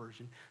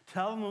conversion.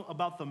 Tell them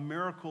about the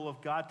miracle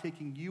of God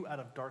taking you out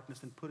of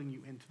darkness and putting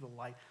you into the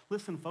light.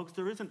 Listen, folks,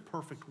 there isn't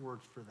perfect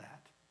words for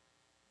that.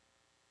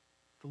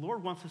 The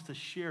Lord wants us to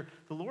share.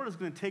 The Lord is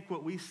going to take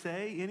what we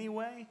say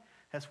anyway,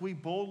 as we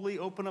boldly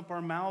open up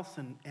our mouths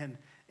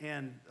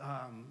and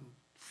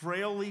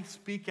frailly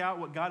speak out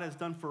what God has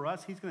done for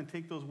us. He's going to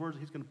take those words,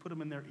 he's going to put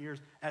them in their ears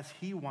as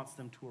he wants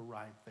them to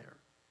arrive there.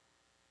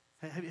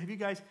 Have you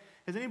guys,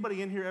 has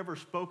anybody in here ever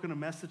spoken a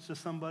message to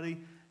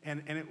somebody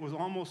and it was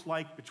almost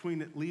like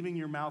between it leaving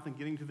your mouth and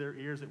getting to their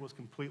ears, it was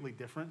completely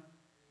different?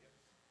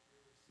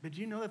 But do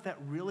you know that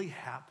really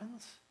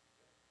happens?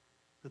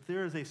 That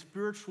there is a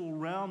spiritual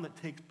realm that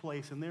takes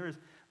place, and there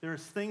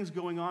is things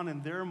going on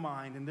in their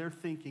mind and their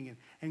thinking,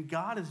 and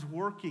God is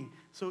working.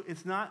 So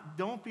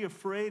don't be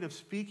afraid of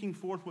speaking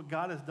forth what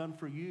God has done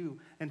for you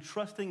and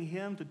trusting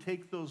him to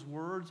take those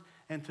words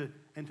and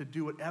to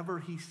do whatever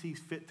he sees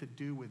fit to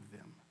do with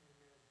them.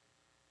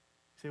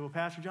 You say, well,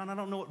 Pastor John, I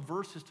don't know what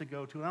verses to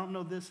go to, and I don't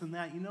know this and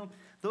that. You know,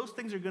 those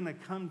things are going to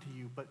come to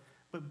you, but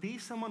be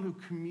someone who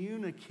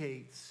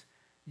communicates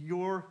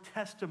your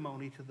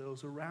testimony to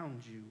those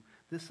around you.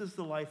 This is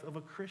the life of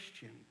a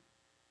Christian.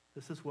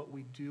 This is what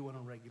we do on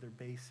a regular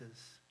basis.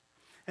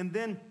 And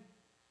then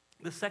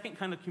the second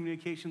kind of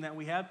communication that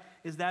we have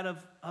is that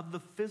of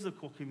the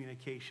physical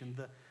communication,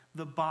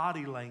 the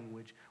body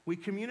language. We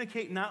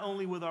communicate not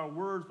only with our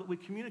words, but we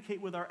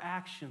communicate with our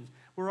actions.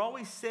 We're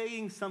always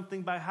saying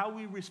something by how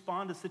we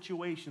respond to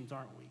situations,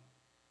 aren't we?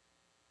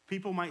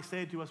 People might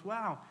say to us,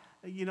 wow,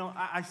 you know,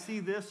 I see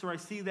this or I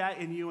see that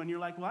in you, and you're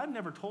like, well, I've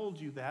never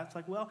told you that. It's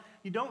like, well,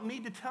 you don't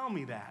need to tell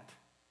me that.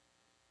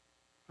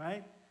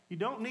 Right? You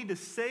don't need to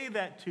say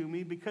that to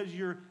me because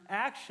your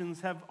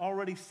actions have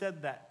already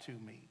said that to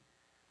me.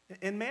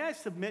 And may I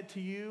submit to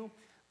you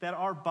that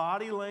our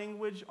body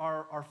language,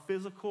 our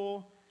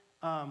physical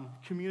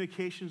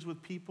communications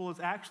with people is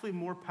actually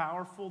more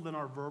powerful than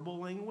our verbal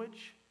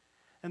language.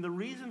 And the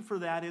reason for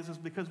that is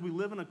because we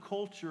live in a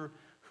culture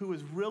who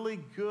is really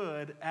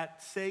good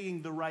at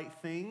saying the right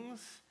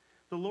things.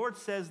 The Lord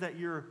says that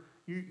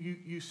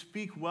you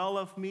speak well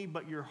of me,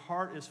 but your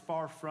heart is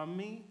far from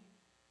me.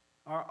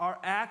 Our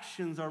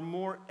actions are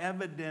more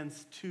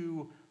evidence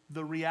to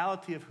the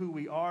reality of who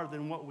we are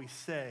than what we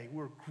say.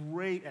 We're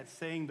great at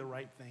saying the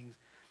right things,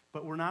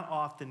 but we're not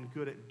often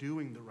good at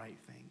doing the right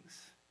things.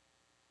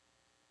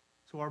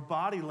 So our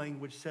body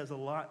language says a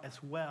lot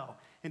as well.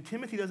 And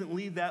Timothy doesn't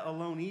leave that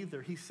alone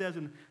either. He says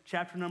in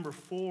chapter number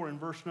 4 and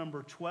verse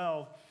number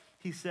 12,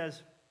 he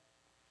says,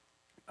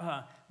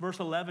 verse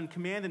 11,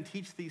 command and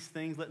teach these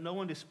things. Let no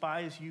one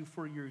despise you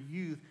for your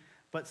youth,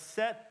 but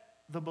set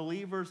the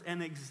believers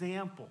an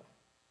example.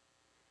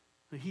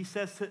 He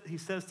says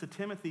to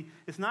Timothy,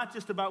 it's not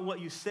just about what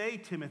you say,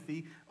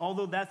 Timothy,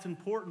 although that's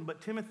important,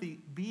 but Timothy,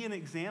 be an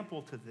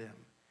example to them.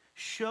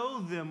 Show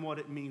them what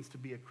it means to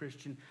be a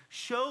Christian.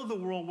 Show the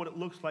world what it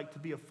looks like to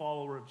be a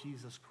follower of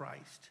Jesus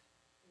Christ.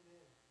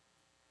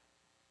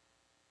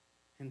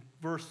 In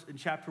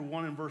chapter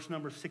 1 and verse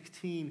number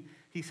 16,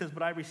 he says,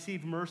 but I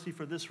received mercy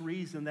for this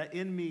reason, that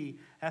in me,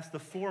 as the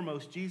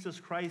foremost, Jesus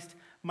Christ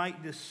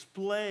might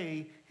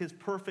display his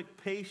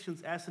perfect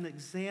patience as an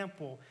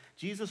example.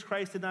 Jesus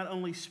Christ did not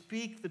only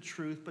speak the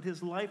truth, but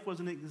his life was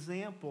an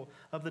example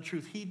of the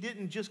truth. He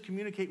didn't just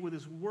communicate with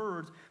his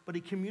words, but he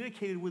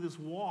communicated with his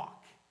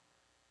walk.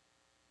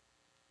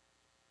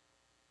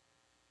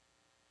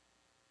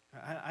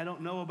 I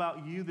don't know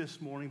about you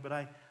this morning, but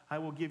I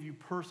will give you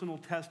personal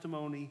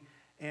testimony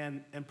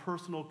and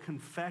personal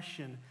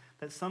confession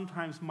that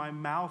sometimes my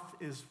mouth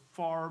is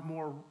far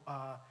more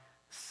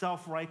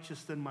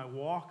self-righteous than my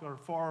walk, or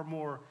far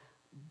more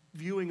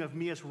viewing of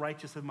me as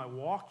righteous than my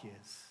walk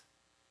is.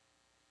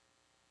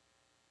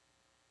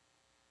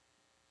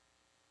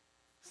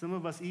 Some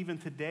of us even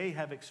today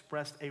have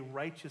expressed a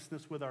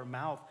righteousness with our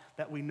mouth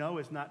that we know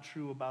is not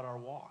true about our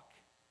walk.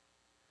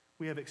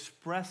 We have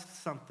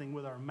expressed something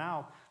with our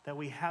mouth that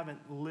we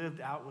haven't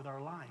lived out with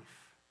our life.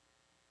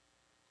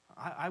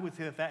 I would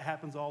say that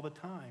happens all the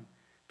time.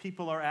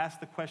 People are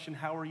asked the question,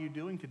 how are you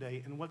doing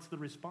today? And what's the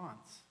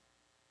response?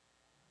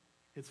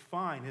 It's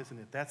fine, isn't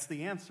it? That's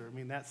the answer. I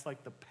mean, that's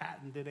like the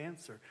patented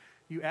answer.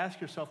 You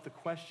ask yourself the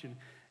question,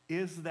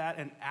 is that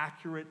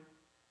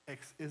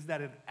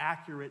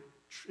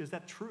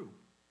true?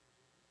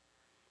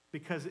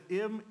 Because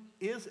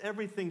is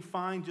everything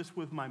fine just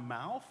with my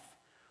mouth,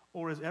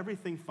 or is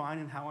everything fine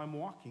in how I'm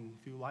walking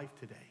through life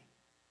today?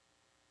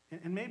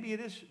 And maybe it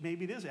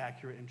is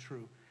accurate and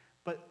true.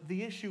 But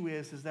the issue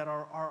is that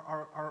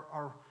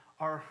our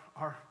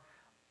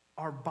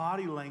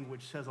body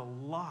language says a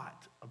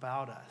lot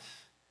about us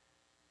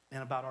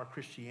and about our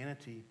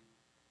Christianity,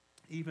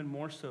 even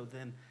more so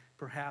than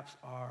perhaps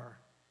our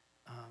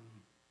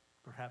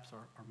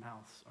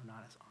mouths are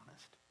not as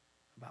honest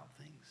about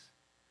things.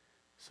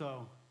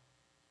 So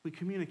we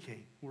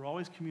communicate. We're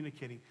always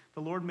communicating.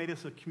 The Lord made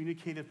us a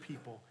communicative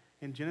people.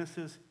 In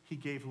Genesis, he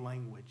gave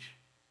language.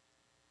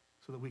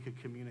 so that we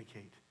could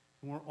communicate.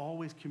 And we're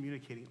always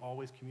communicating,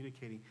 always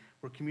communicating.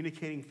 We're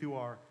communicating through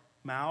our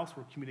mouths,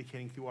 we're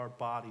communicating through our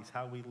bodies,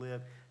 how we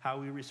live, how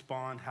we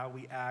respond, how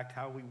we act,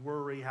 how we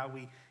worry, how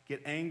we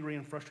get angry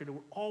and frustrated.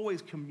 We're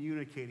always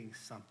communicating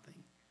something.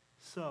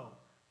 So,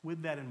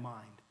 with that in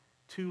mind,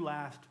 2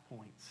 last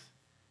points.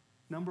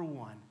 Number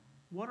 1,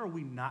 what are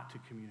we not to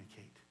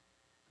communicate?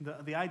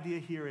 The idea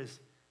here is,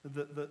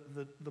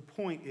 the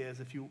point is,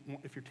 if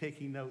you're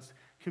taking notes,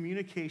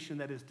 communication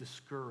that is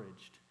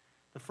discouraged.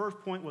 The first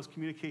point was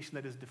communication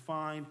that is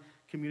defined,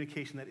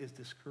 communication that is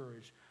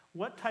discouraged.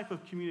 What type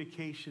of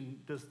communication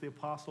does the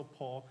Apostle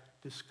Paul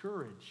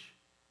discourage?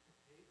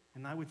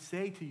 And I would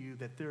say to you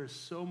that there is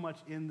so much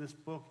in this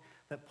book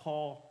that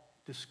Paul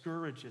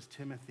discourages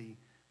Timothy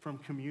from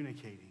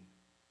communicating.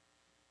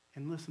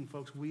 And listen,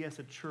 folks, we as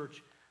a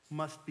church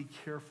must be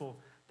careful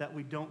that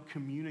we don't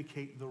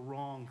communicate the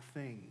wrong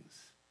things.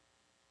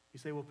 You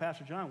say, well,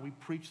 Pastor John, we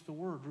preach the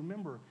word.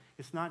 Remember,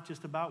 it's not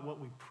just about what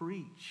we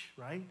preach,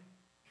 right?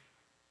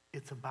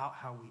 It's about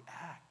how we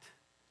act.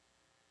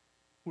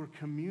 We're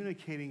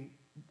communicating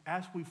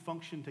as we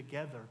function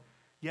together.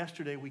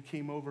 Yesterday, we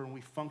came over and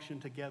we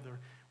functioned together.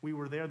 We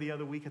were there the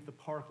other week at the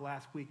park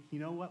last week. You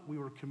know what? We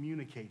were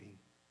communicating.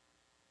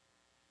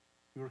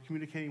 We were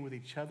communicating with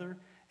each other,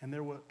 and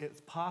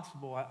it's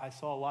possible. I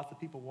saw lots of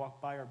people walk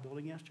by our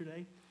building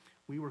yesterday.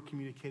 We were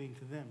communicating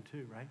to them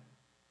too, right?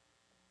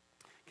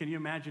 Can you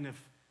imagine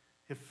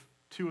if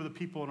 2 of the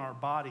people in our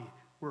body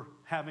were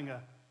having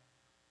a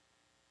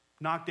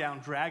knockdown,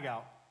 drag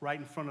out right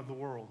in front of the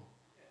world?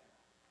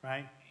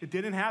 Right? It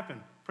didn't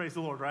happen, praise the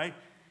Lord, right?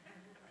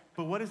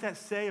 But what does that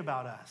say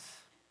about us?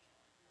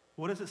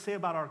 What does it say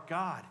about our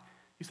God?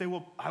 You say,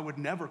 well, I would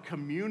never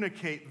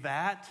communicate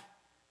that.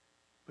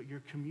 But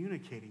you're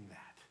communicating that.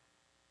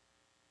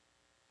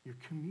 You're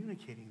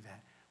communicating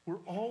that. We're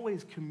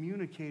always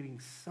communicating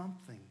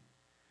something.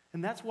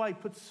 And that's why he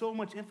puts so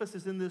much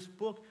emphasis in this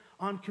book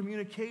on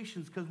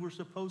communications, because we're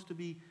supposed to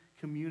be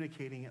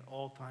communicating at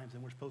all times,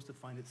 and we're supposed to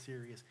find it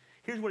serious.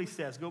 Here's what he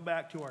says. Go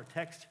back to our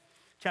text,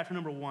 chapter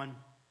number 1.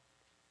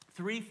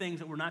 3 things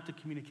that we're not to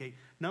communicate.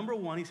 Number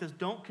 1, he says,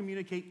 don't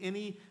communicate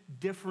any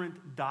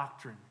different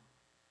doctrine.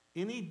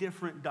 Any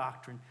different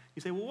doctrine.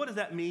 You say, well, what does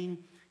that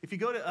mean? If you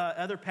go to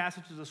other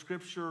passages of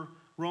Scripture,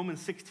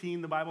 Romans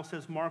 16, the Bible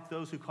says, mark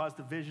those who cause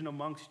division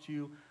amongst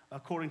you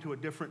according to a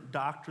different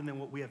doctrine than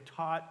what we have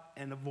taught,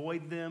 and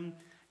avoid them.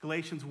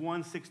 Galatians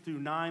 1, 6 through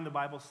 9, the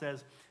Bible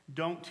says,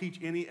 don't teach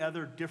any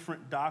other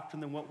different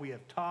doctrine than what we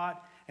have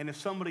taught. And if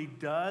somebody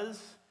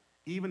does,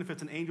 even if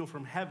it's an angel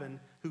from heaven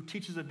who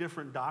teaches a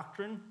different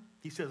doctrine,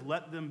 he says,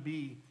 let them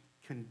be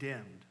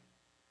condemned.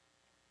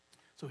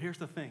 So here's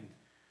the thing.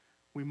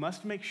 We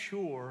must make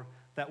sure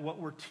that what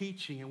we're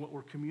teaching and what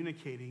we're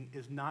communicating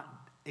is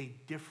not a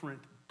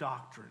different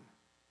doctrine.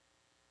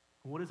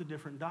 What is a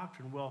different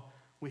doctrine? Well,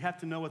 we have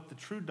to know what the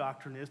true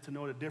doctrine is to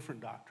know what a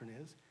different doctrine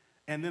is.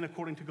 And then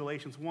according to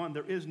Galatians 1,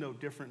 there is no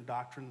different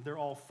doctrine. They're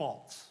all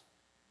false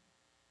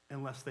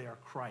unless they are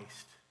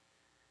Christ.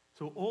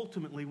 So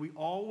ultimately, we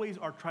always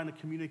are trying to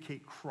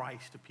communicate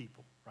Christ to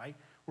people, right?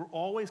 We're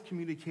always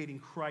communicating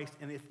Christ.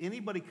 And if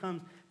anybody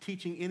comes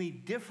teaching any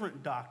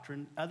different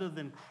doctrine other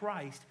than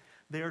Christ,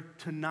 they're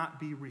to not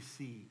be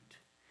received.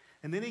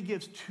 And then he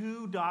gives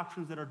 2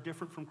 doctrines that are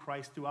different from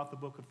Christ throughout the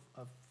book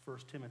of 1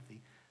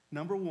 Timothy.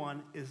 Number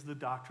 1 is the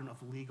doctrine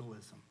of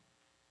legalism.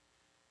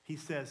 He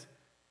says,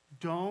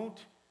 don't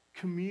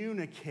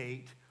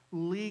communicate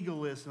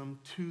legalism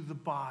to the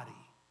body.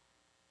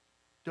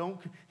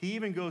 He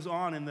even goes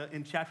on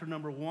in chapter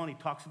number 1, he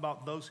talks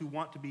about those who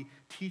want to be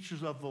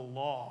teachers of the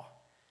law.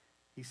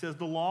 He says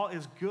the law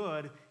is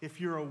good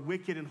if you're a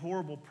wicked and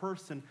horrible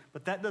person,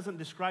 but that doesn't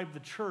describe the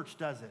church,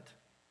 does it?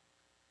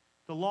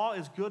 The law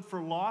is good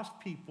for lost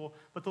people,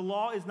 but the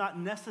law is not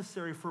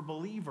necessary for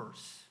believers.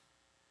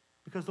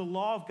 Because the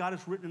law of God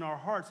is written in our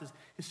hearts.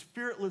 His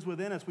Spirit lives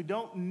within us. We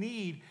don't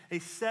need a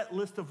set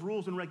list of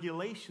rules and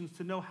regulations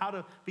to know how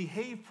to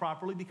behave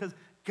properly, because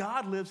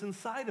God lives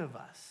inside of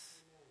us.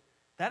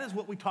 That is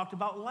what we talked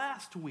about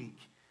last week.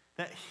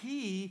 That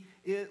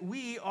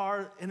we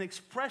are an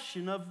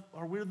expression of,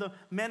 or we're the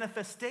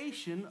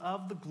manifestation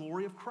of the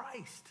glory of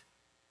Christ.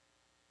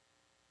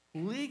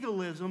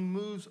 Legalism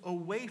moves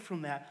away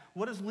from that.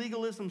 What does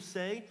legalism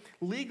say?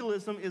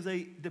 Legalism is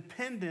a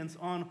dependence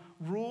on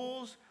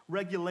rules,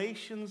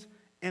 regulations,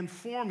 and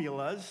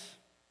formulas,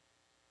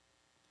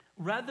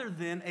 rather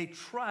than a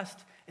trust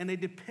and a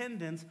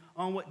dependence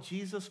on what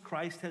Jesus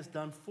Christ has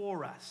done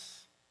for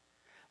us.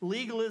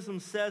 Legalism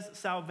says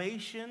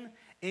salvation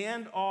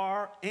and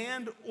or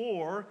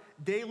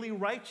daily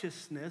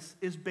righteousness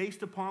is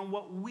based upon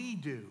what we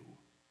do.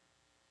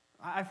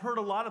 I've heard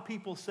a lot of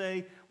people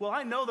say, well,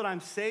 I know that I'm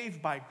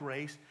saved by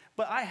grace,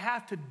 but I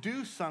have to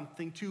do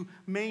something to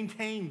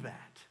maintain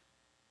that.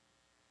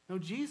 No,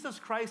 Jesus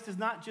Christ is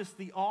not just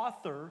the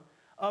author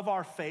of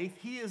our faith.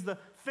 He is the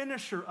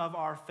finisher of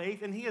our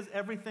faith, and he is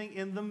everything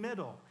in the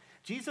middle.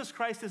 Jesus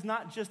Christ is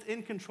not just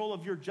in control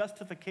of your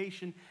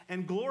justification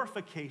and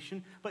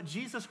glorification, but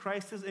Jesus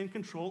Christ is in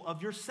control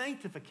of your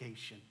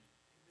sanctification.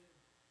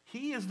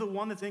 He is the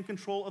one that's in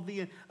control of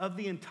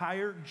the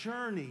entire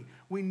journey.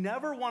 We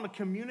never want to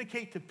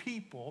communicate to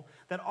people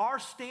that our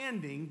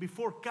standing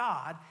before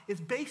God is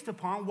based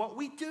upon what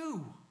we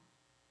do.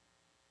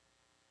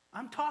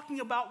 I'm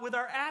talking about with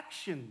our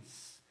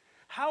actions,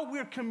 how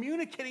we're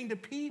communicating to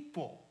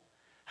people,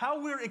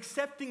 how we're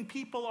accepting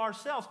people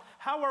ourselves.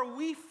 How are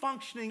we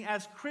functioning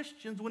as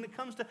Christians when it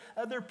comes to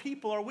other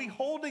people? Are we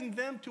holding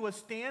them to a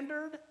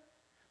standard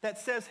that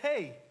says,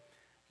 hey,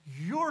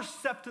 your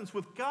acceptance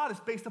with God is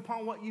based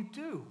upon what you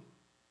do?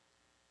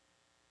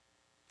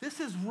 This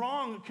is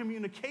wrong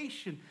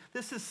communication.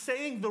 This is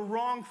saying the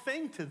wrong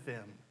thing to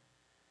them.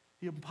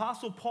 The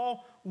Apostle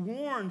Paul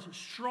warns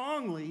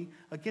strongly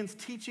against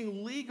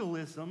teaching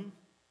legalism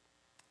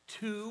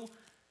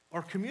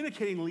or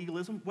communicating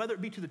legalism, whether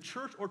it be to the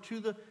church or to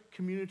the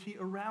community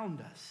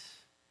around us.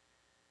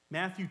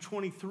 Matthew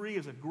 23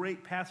 is a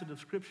great passage of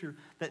Scripture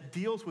that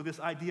deals with this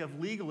idea of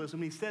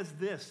legalism. He says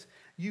this,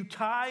 you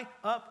tie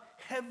up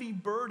heavy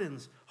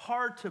burdens,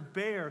 hard to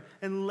bear,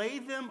 and lay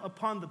them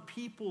upon the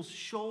people's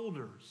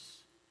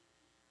shoulders.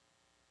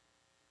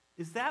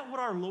 Is that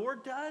what our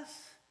Lord does?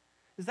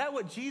 Is that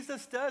what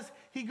Jesus does?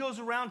 He goes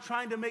around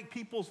trying to make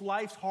people's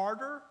lives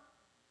harder?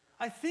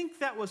 I think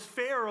that was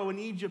Pharaoh in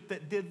Egypt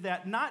that did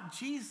that, not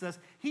Jesus.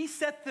 He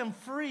set them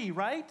free,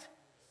 right?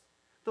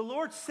 The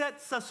Lord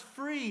sets us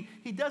free.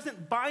 He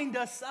doesn't bind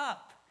us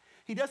up.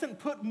 He doesn't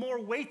put more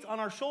weight on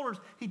our shoulders.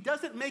 He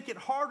doesn't make it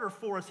harder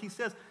for us. He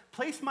says,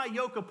 place my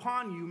yoke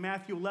upon you,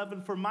 Matthew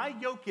 11, for my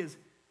yoke is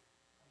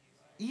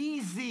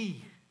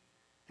easy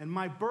and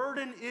my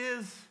burden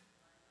is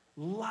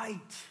light.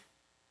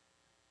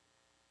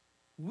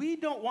 We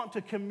don't want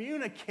to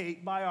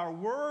communicate by our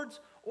words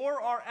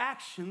or our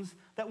actions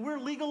that we're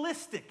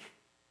legalistic,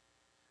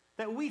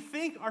 that we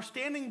think our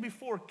standing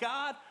before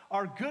God,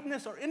 our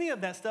goodness, or any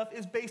of that stuff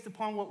is based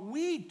upon what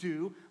we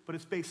do, but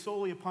it's based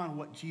solely upon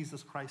what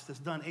Jesus Christ has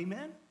done. Amen?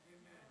 Amen.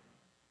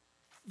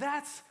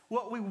 That's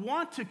what we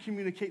want to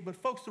communicate, but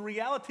folks, the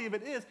reality of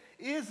it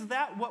is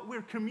that what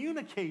we're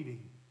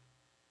communicating?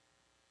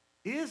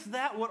 Is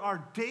that what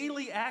our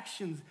daily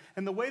actions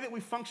and the way that we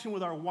function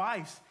with our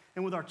wives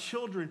and with our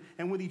children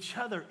and with each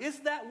other, is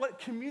that what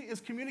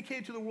is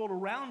communicated to the world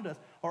around us,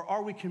 or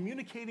are we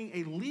communicating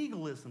a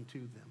legalism to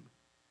them?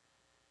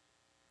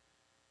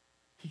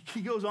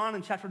 He goes on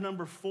in chapter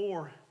number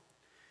 4.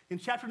 In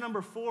chapter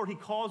number 4, he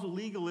calls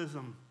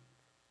legalism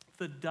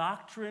the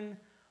doctrine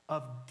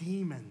of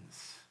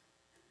demons.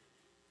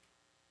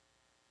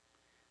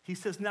 He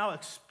says, now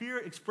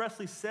Spirit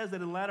expressly says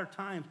that in latter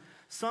times,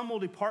 some will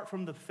depart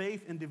from the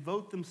faith and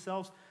devote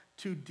themselves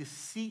to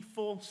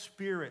deceitful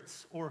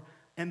spirits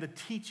and the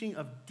teaching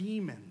of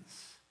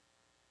demons.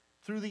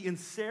 Through the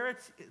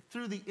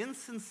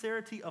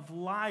insincerity of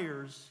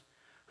liars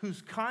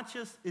whose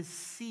conscience is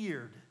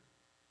seared.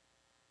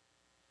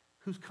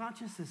 Whose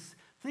conscience is,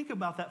 think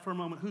about that for a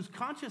moment. Whose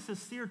conscience is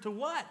seared to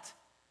what?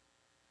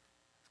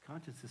 His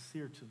conscience is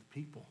seared to the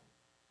people.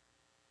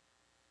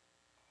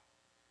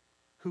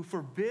 Who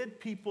forbid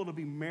people to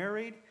be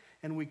married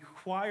and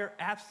require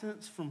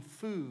abstinence from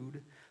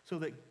food so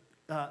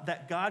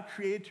that God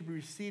created to be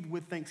received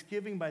with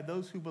thanksgiving by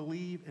those who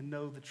believe and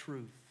know the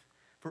truth.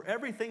 For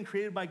everything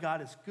created by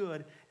God is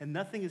good, and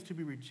nothing is to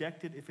be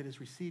rejected if it is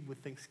received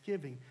with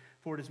thanksgiving,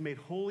 for it is made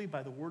holy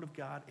by the word of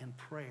God and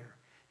prayer.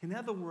 In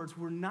other words,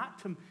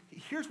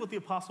 here's what the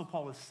Apostle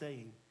Paul is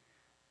saying.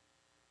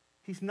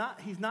 He's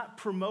not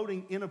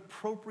promoting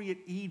inappropriate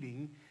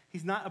eating.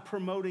 He's not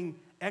promoting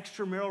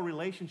extramarital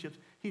relationships.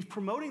 He's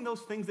promoting those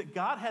things that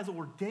God has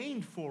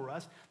ordained for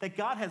us, that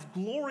God has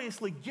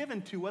gloriously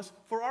given to us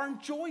for our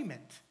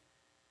enjoyment.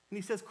 And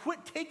he says, quit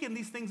taking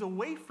these things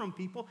away from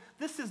people.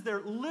 This is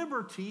their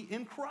liberty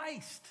in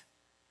Christ.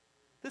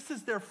 This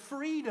is their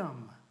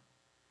freedom.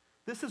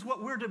 This is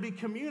what we're to be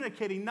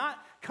communicating. Not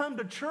come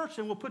to church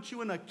and we'll put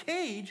you in a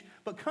cage,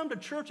 but come to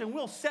church and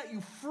we'll set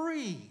you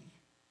free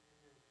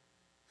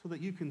so that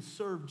you can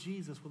serve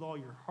Jesus with all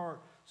your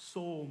heart,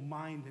 soul,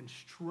 mind, and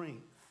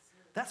strength.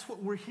 That's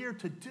what we're here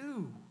to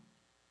do.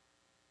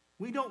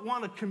 We don't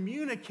want to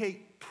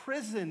communicate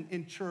prison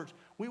in church.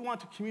 We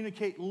want to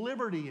communicate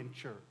liberty in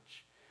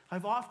church.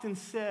 I've often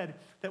said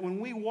that when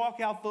we walk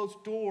out those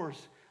doors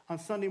on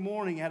Sunday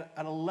morning at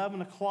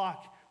 11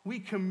 o'clock, we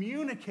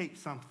communicate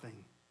something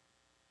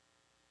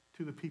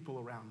to the people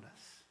around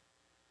us.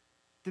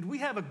 Did we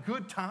have a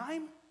good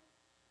time?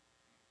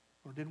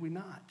 Or did we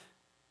not?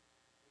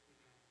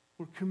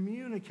 We're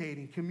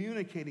communicating.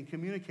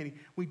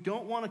 We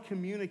don't want to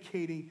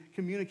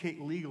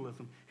communicate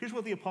legalism. Here's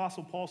what the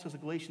Apostle Paul says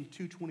in Galatians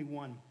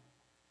 2:21.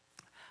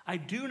 I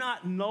do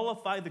not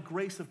nullify the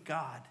grace of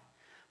God,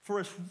 for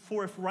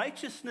if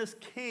righteousness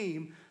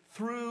came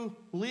through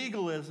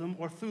legalism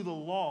or through the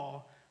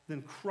law,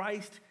 then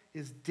Christ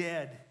is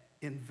dead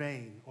in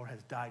vain or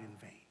has died in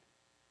vain.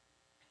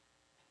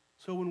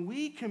 So when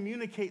we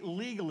communicate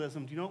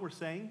legalism, do you know what we're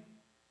saying?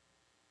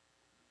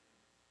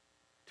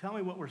 Tell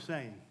me what we're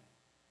saying.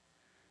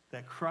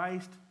 That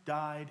Christ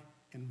died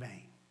in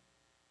vain.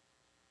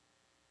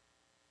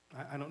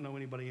 I don't know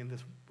anybody in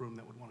this room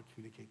that would want to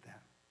communicate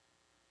that.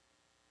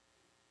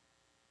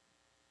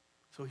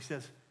 So he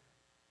says,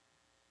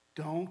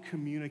 don't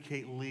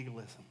communicate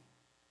legalism.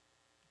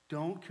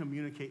 Don't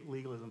communicate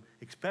legalism,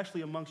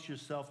 especially amongst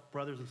yourself,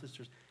 brothers and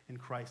sisters in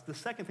Christ. The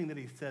second thing that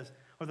he says,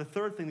 or the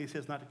third thing that he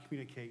says not to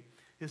communicate,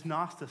 is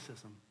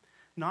Gnosticism.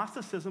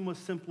 Gnosticism was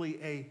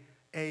simply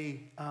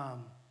a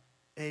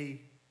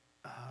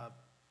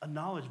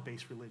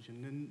knowledge-based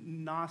religion.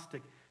 And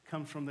Gnostic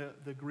comes from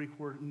the Greek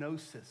word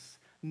gnosis,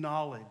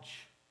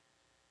 knowledge.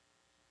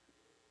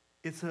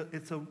 It's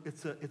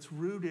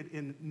rooted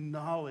in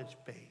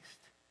knowledge-based.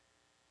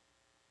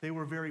 They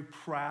were very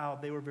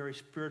proud. They were very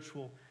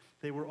spiritual.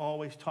 They were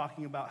always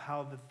talking about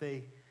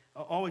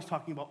always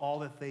talking about all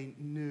that they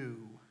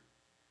knew.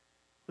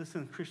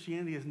 Listen,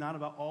 Christianity is not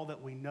about all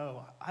that we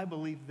know. I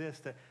believe this,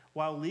 that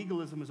while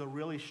legalism is a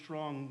really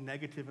strong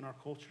negative in our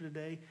culture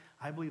today,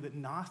 I believe that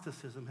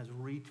Gnosticism has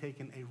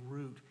retaken a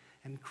root,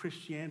 and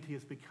Christianity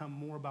has become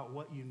more about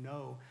what you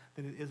know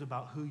than it is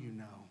about who you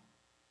know.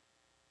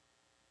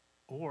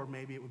 Or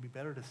maybe it would be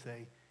better to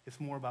say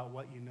it's more about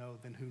what you know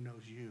than who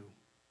knows you.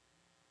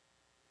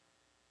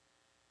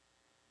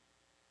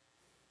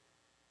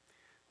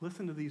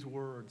 Listen to these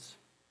words.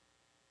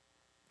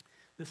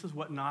 This is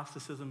what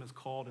Gnosticism is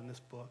called in this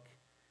book.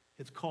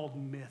 It's called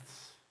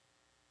myths.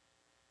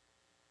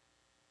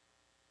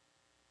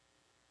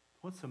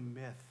 What's a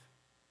myth?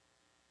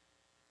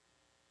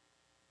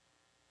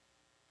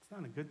 It's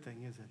not a good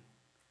thing, is it?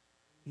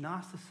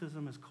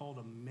 Gnosticism is called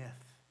a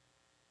myth.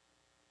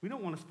 We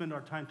don't want to spend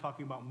our time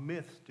talking about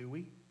myths, do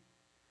we?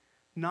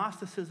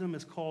 Gnosticism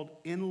is called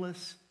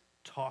endless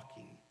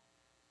talking.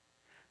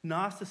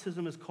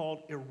 Gnosticism is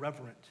called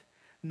irreverent.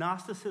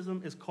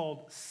 Gnosticism is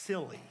called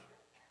silly.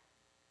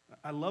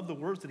 I love the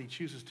words that he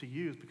chooses to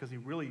use because he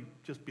really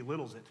just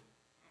belittles it.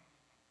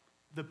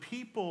 The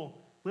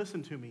people,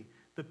 listen to me,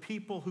 the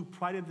people who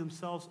prided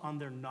themselves on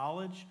their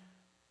knowledge,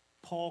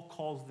 Paul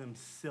calls them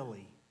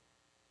silly.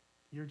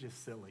 You're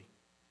just silly.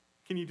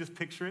 Can you just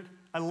picture it?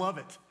 I love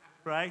it,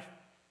 right?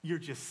 You're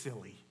just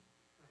silly.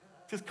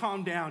 Just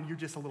calm down. You're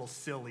just a little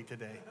silly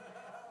today.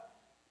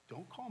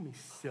 Don't call me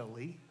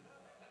silly,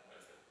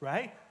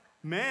 right?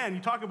 Man,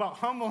 you talk about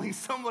humbling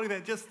somebody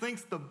that just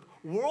thinks the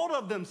world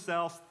of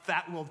themselves,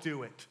 that will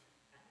do it.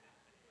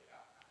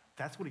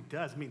 That's what he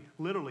does. I mean,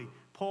 literally,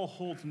 Paul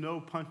holds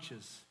no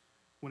punches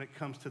when it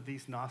comes to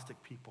these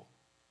Gnostic people.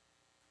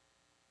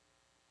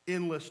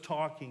 Endless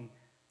talking,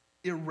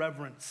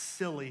 irreverent,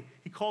 silly.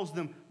 He calls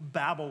them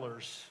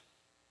babblers.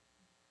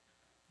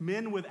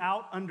 Men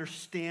without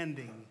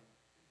understanding.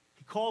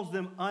 He calls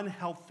them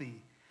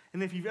unhealthy.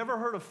 And if you've ever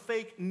heard of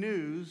fake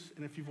news,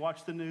 and if you've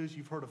watched the news,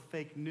 you've heard of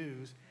fake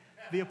news,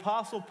 the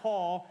Apostle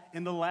Paul,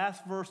 in the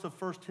last verse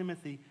of 1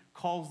 Timothy,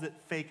 calls it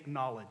fake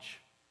knowledge.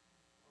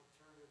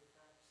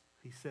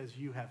 He says,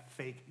 you have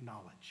fake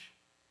knowledge.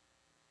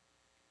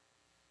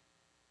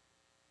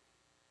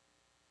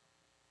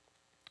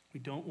 We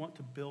don't want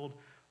to build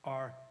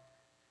our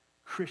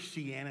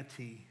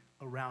Christianity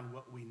around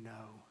what we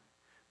know.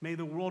 May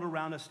the world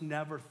around us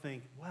never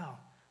think, well,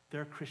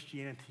 their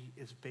Christianity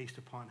is based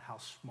upon how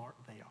smart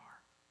they are.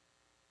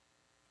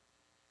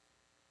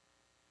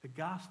 The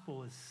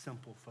gospel is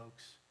simple,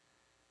 folks.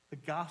 The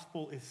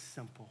gospel is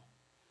simple.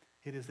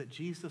 It is that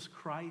Jesus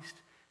Christ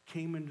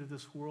came into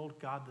this world,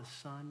 God the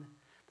Son,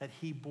 that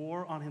he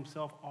bore on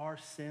himself our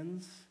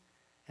sins,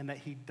 and that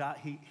he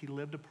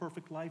lived a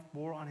perfect life,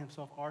 bore on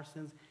himself our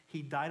sins.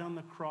 He died on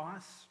the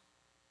cross.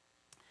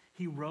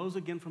 He rose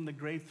again from the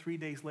grave 3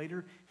 days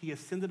later. He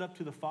ascended up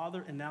to the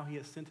Father, and now he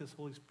has sent his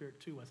Holy Spirit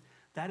to us.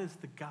 That is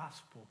the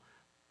gospel.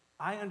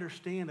 I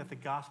understand that the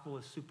gospel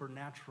is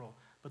supernatural,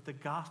 but the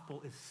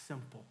gospel is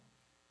simple.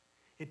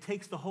 It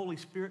takes the Holy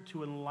Spirit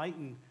to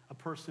enlighten a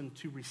person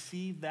to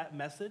receive that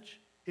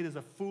message. It is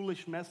a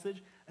foolish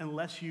message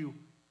unless you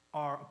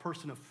are a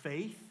person of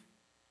faith.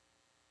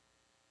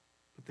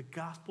 But the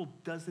gospel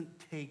does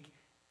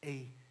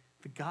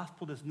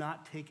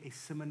not take a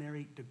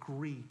seminary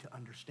degree to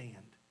understand.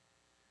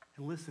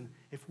 And listen,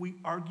 if we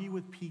argue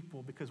with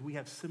people because we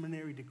have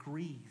seminary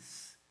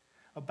degrees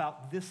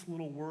about this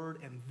little word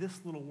and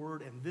this little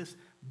word and this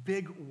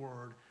big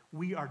word,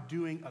 we are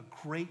doing a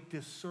great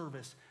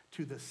disservice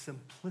to the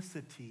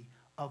simplicity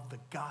of the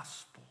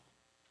gospel.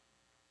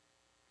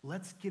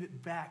 Let's get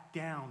it back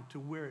down to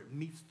where it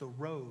meets the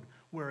road,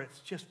 where it's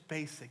just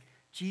basic.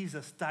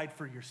 Jesus died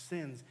for your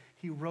sins.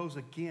 He rose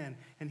again,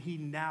 and he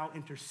now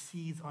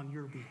intercedes on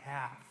your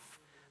behalf.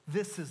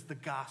 This is the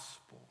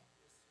gospel.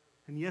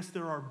 And yes,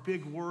 there are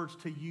big words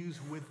to use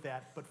with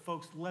that, but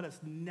folks, let us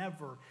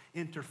never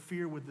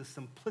interfere with the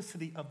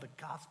simplicity of the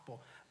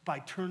gospel by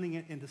turning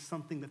it into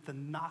something that the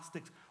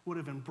Gnostics would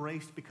have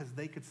embraced because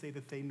they could say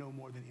that they know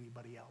more than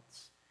anybody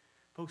else.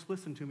 Folks,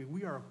 listen to me.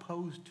 We are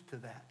opposed to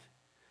that.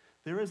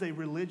 There is a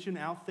religion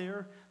out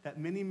there that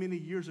many, many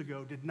years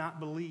ago did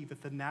not believe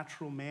that the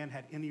natural man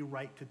had any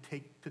right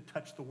to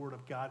touch the word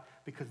of God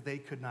because they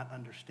could not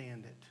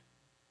understand it.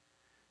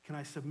 Can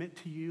I submit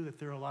to you that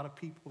there are a lot of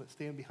people that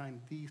stand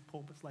behind these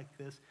pulpits like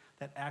this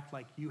that act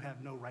like you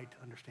have no right to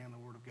understand the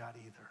word of God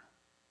either?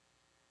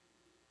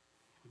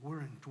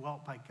 We're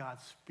indwelt by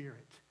God's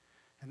Spirit,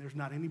 and there's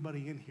not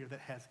anybody in here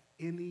that has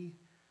any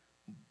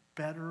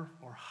better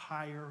or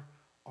higher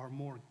or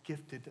more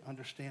gifted to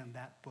understand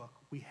that book.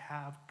 We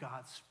have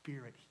God's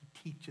Spirit.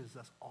 He teaches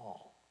us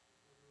all.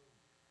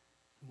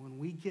 When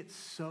we get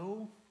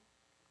so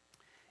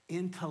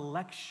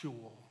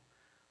intellectual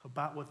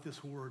about what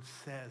this word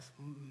says,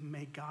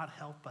 may God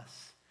help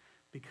us,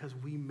 because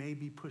we may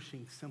be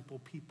pushing simple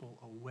people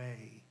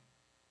away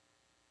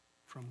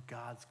from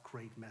God's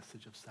great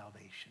message of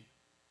salvation.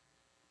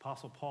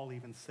 Apostle Paul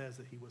even says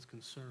that he was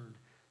concerned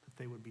that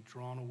they would be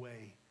drawn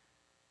away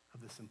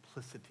of the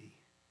simplicity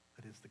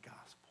that is the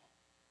gospel.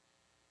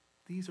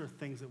 These are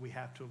things that we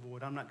have to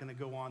avoid. I'm not going to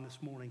go on this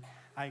morning.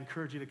 I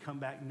encourage you to come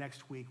back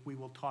next week. We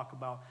will talk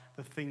about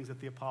the things that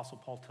the Apostle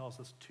Paul tells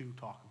us to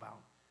talk about,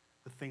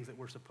 the things that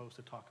we're supposed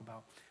to talk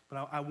about.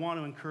 But I want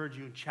to encourage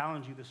you and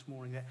challenge you this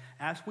morning that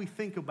as we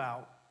think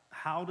about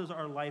how does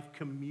our life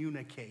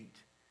communicate,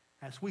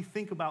 as we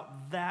think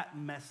about that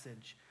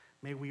message,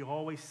 may we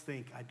always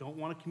think, I don't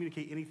want to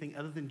communicate anything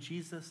other than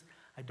Jesus.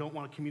 I don't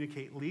want to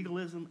communicate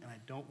legalism, and I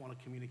don't want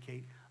to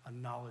communicate a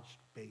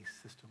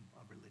knowledge-based system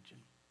of religion.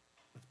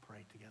 Let's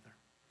pray together.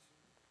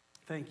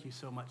 Thank you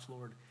so much,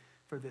 Lord,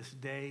 for this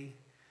day.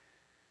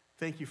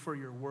 Thank you for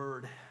your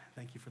word.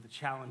 Thank you for the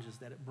challenges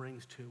that it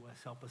brings to us.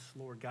 Help us,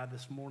 Lord God,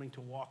 this morning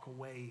to walk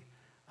away,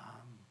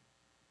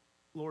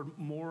 Lord,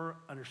 more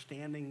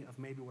understanding of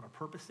maybe what our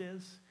purpose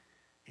is,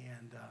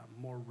 and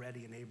more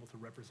ready and able to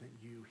represent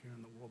you here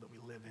in the world that we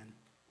live in.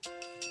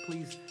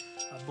 Please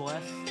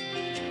bless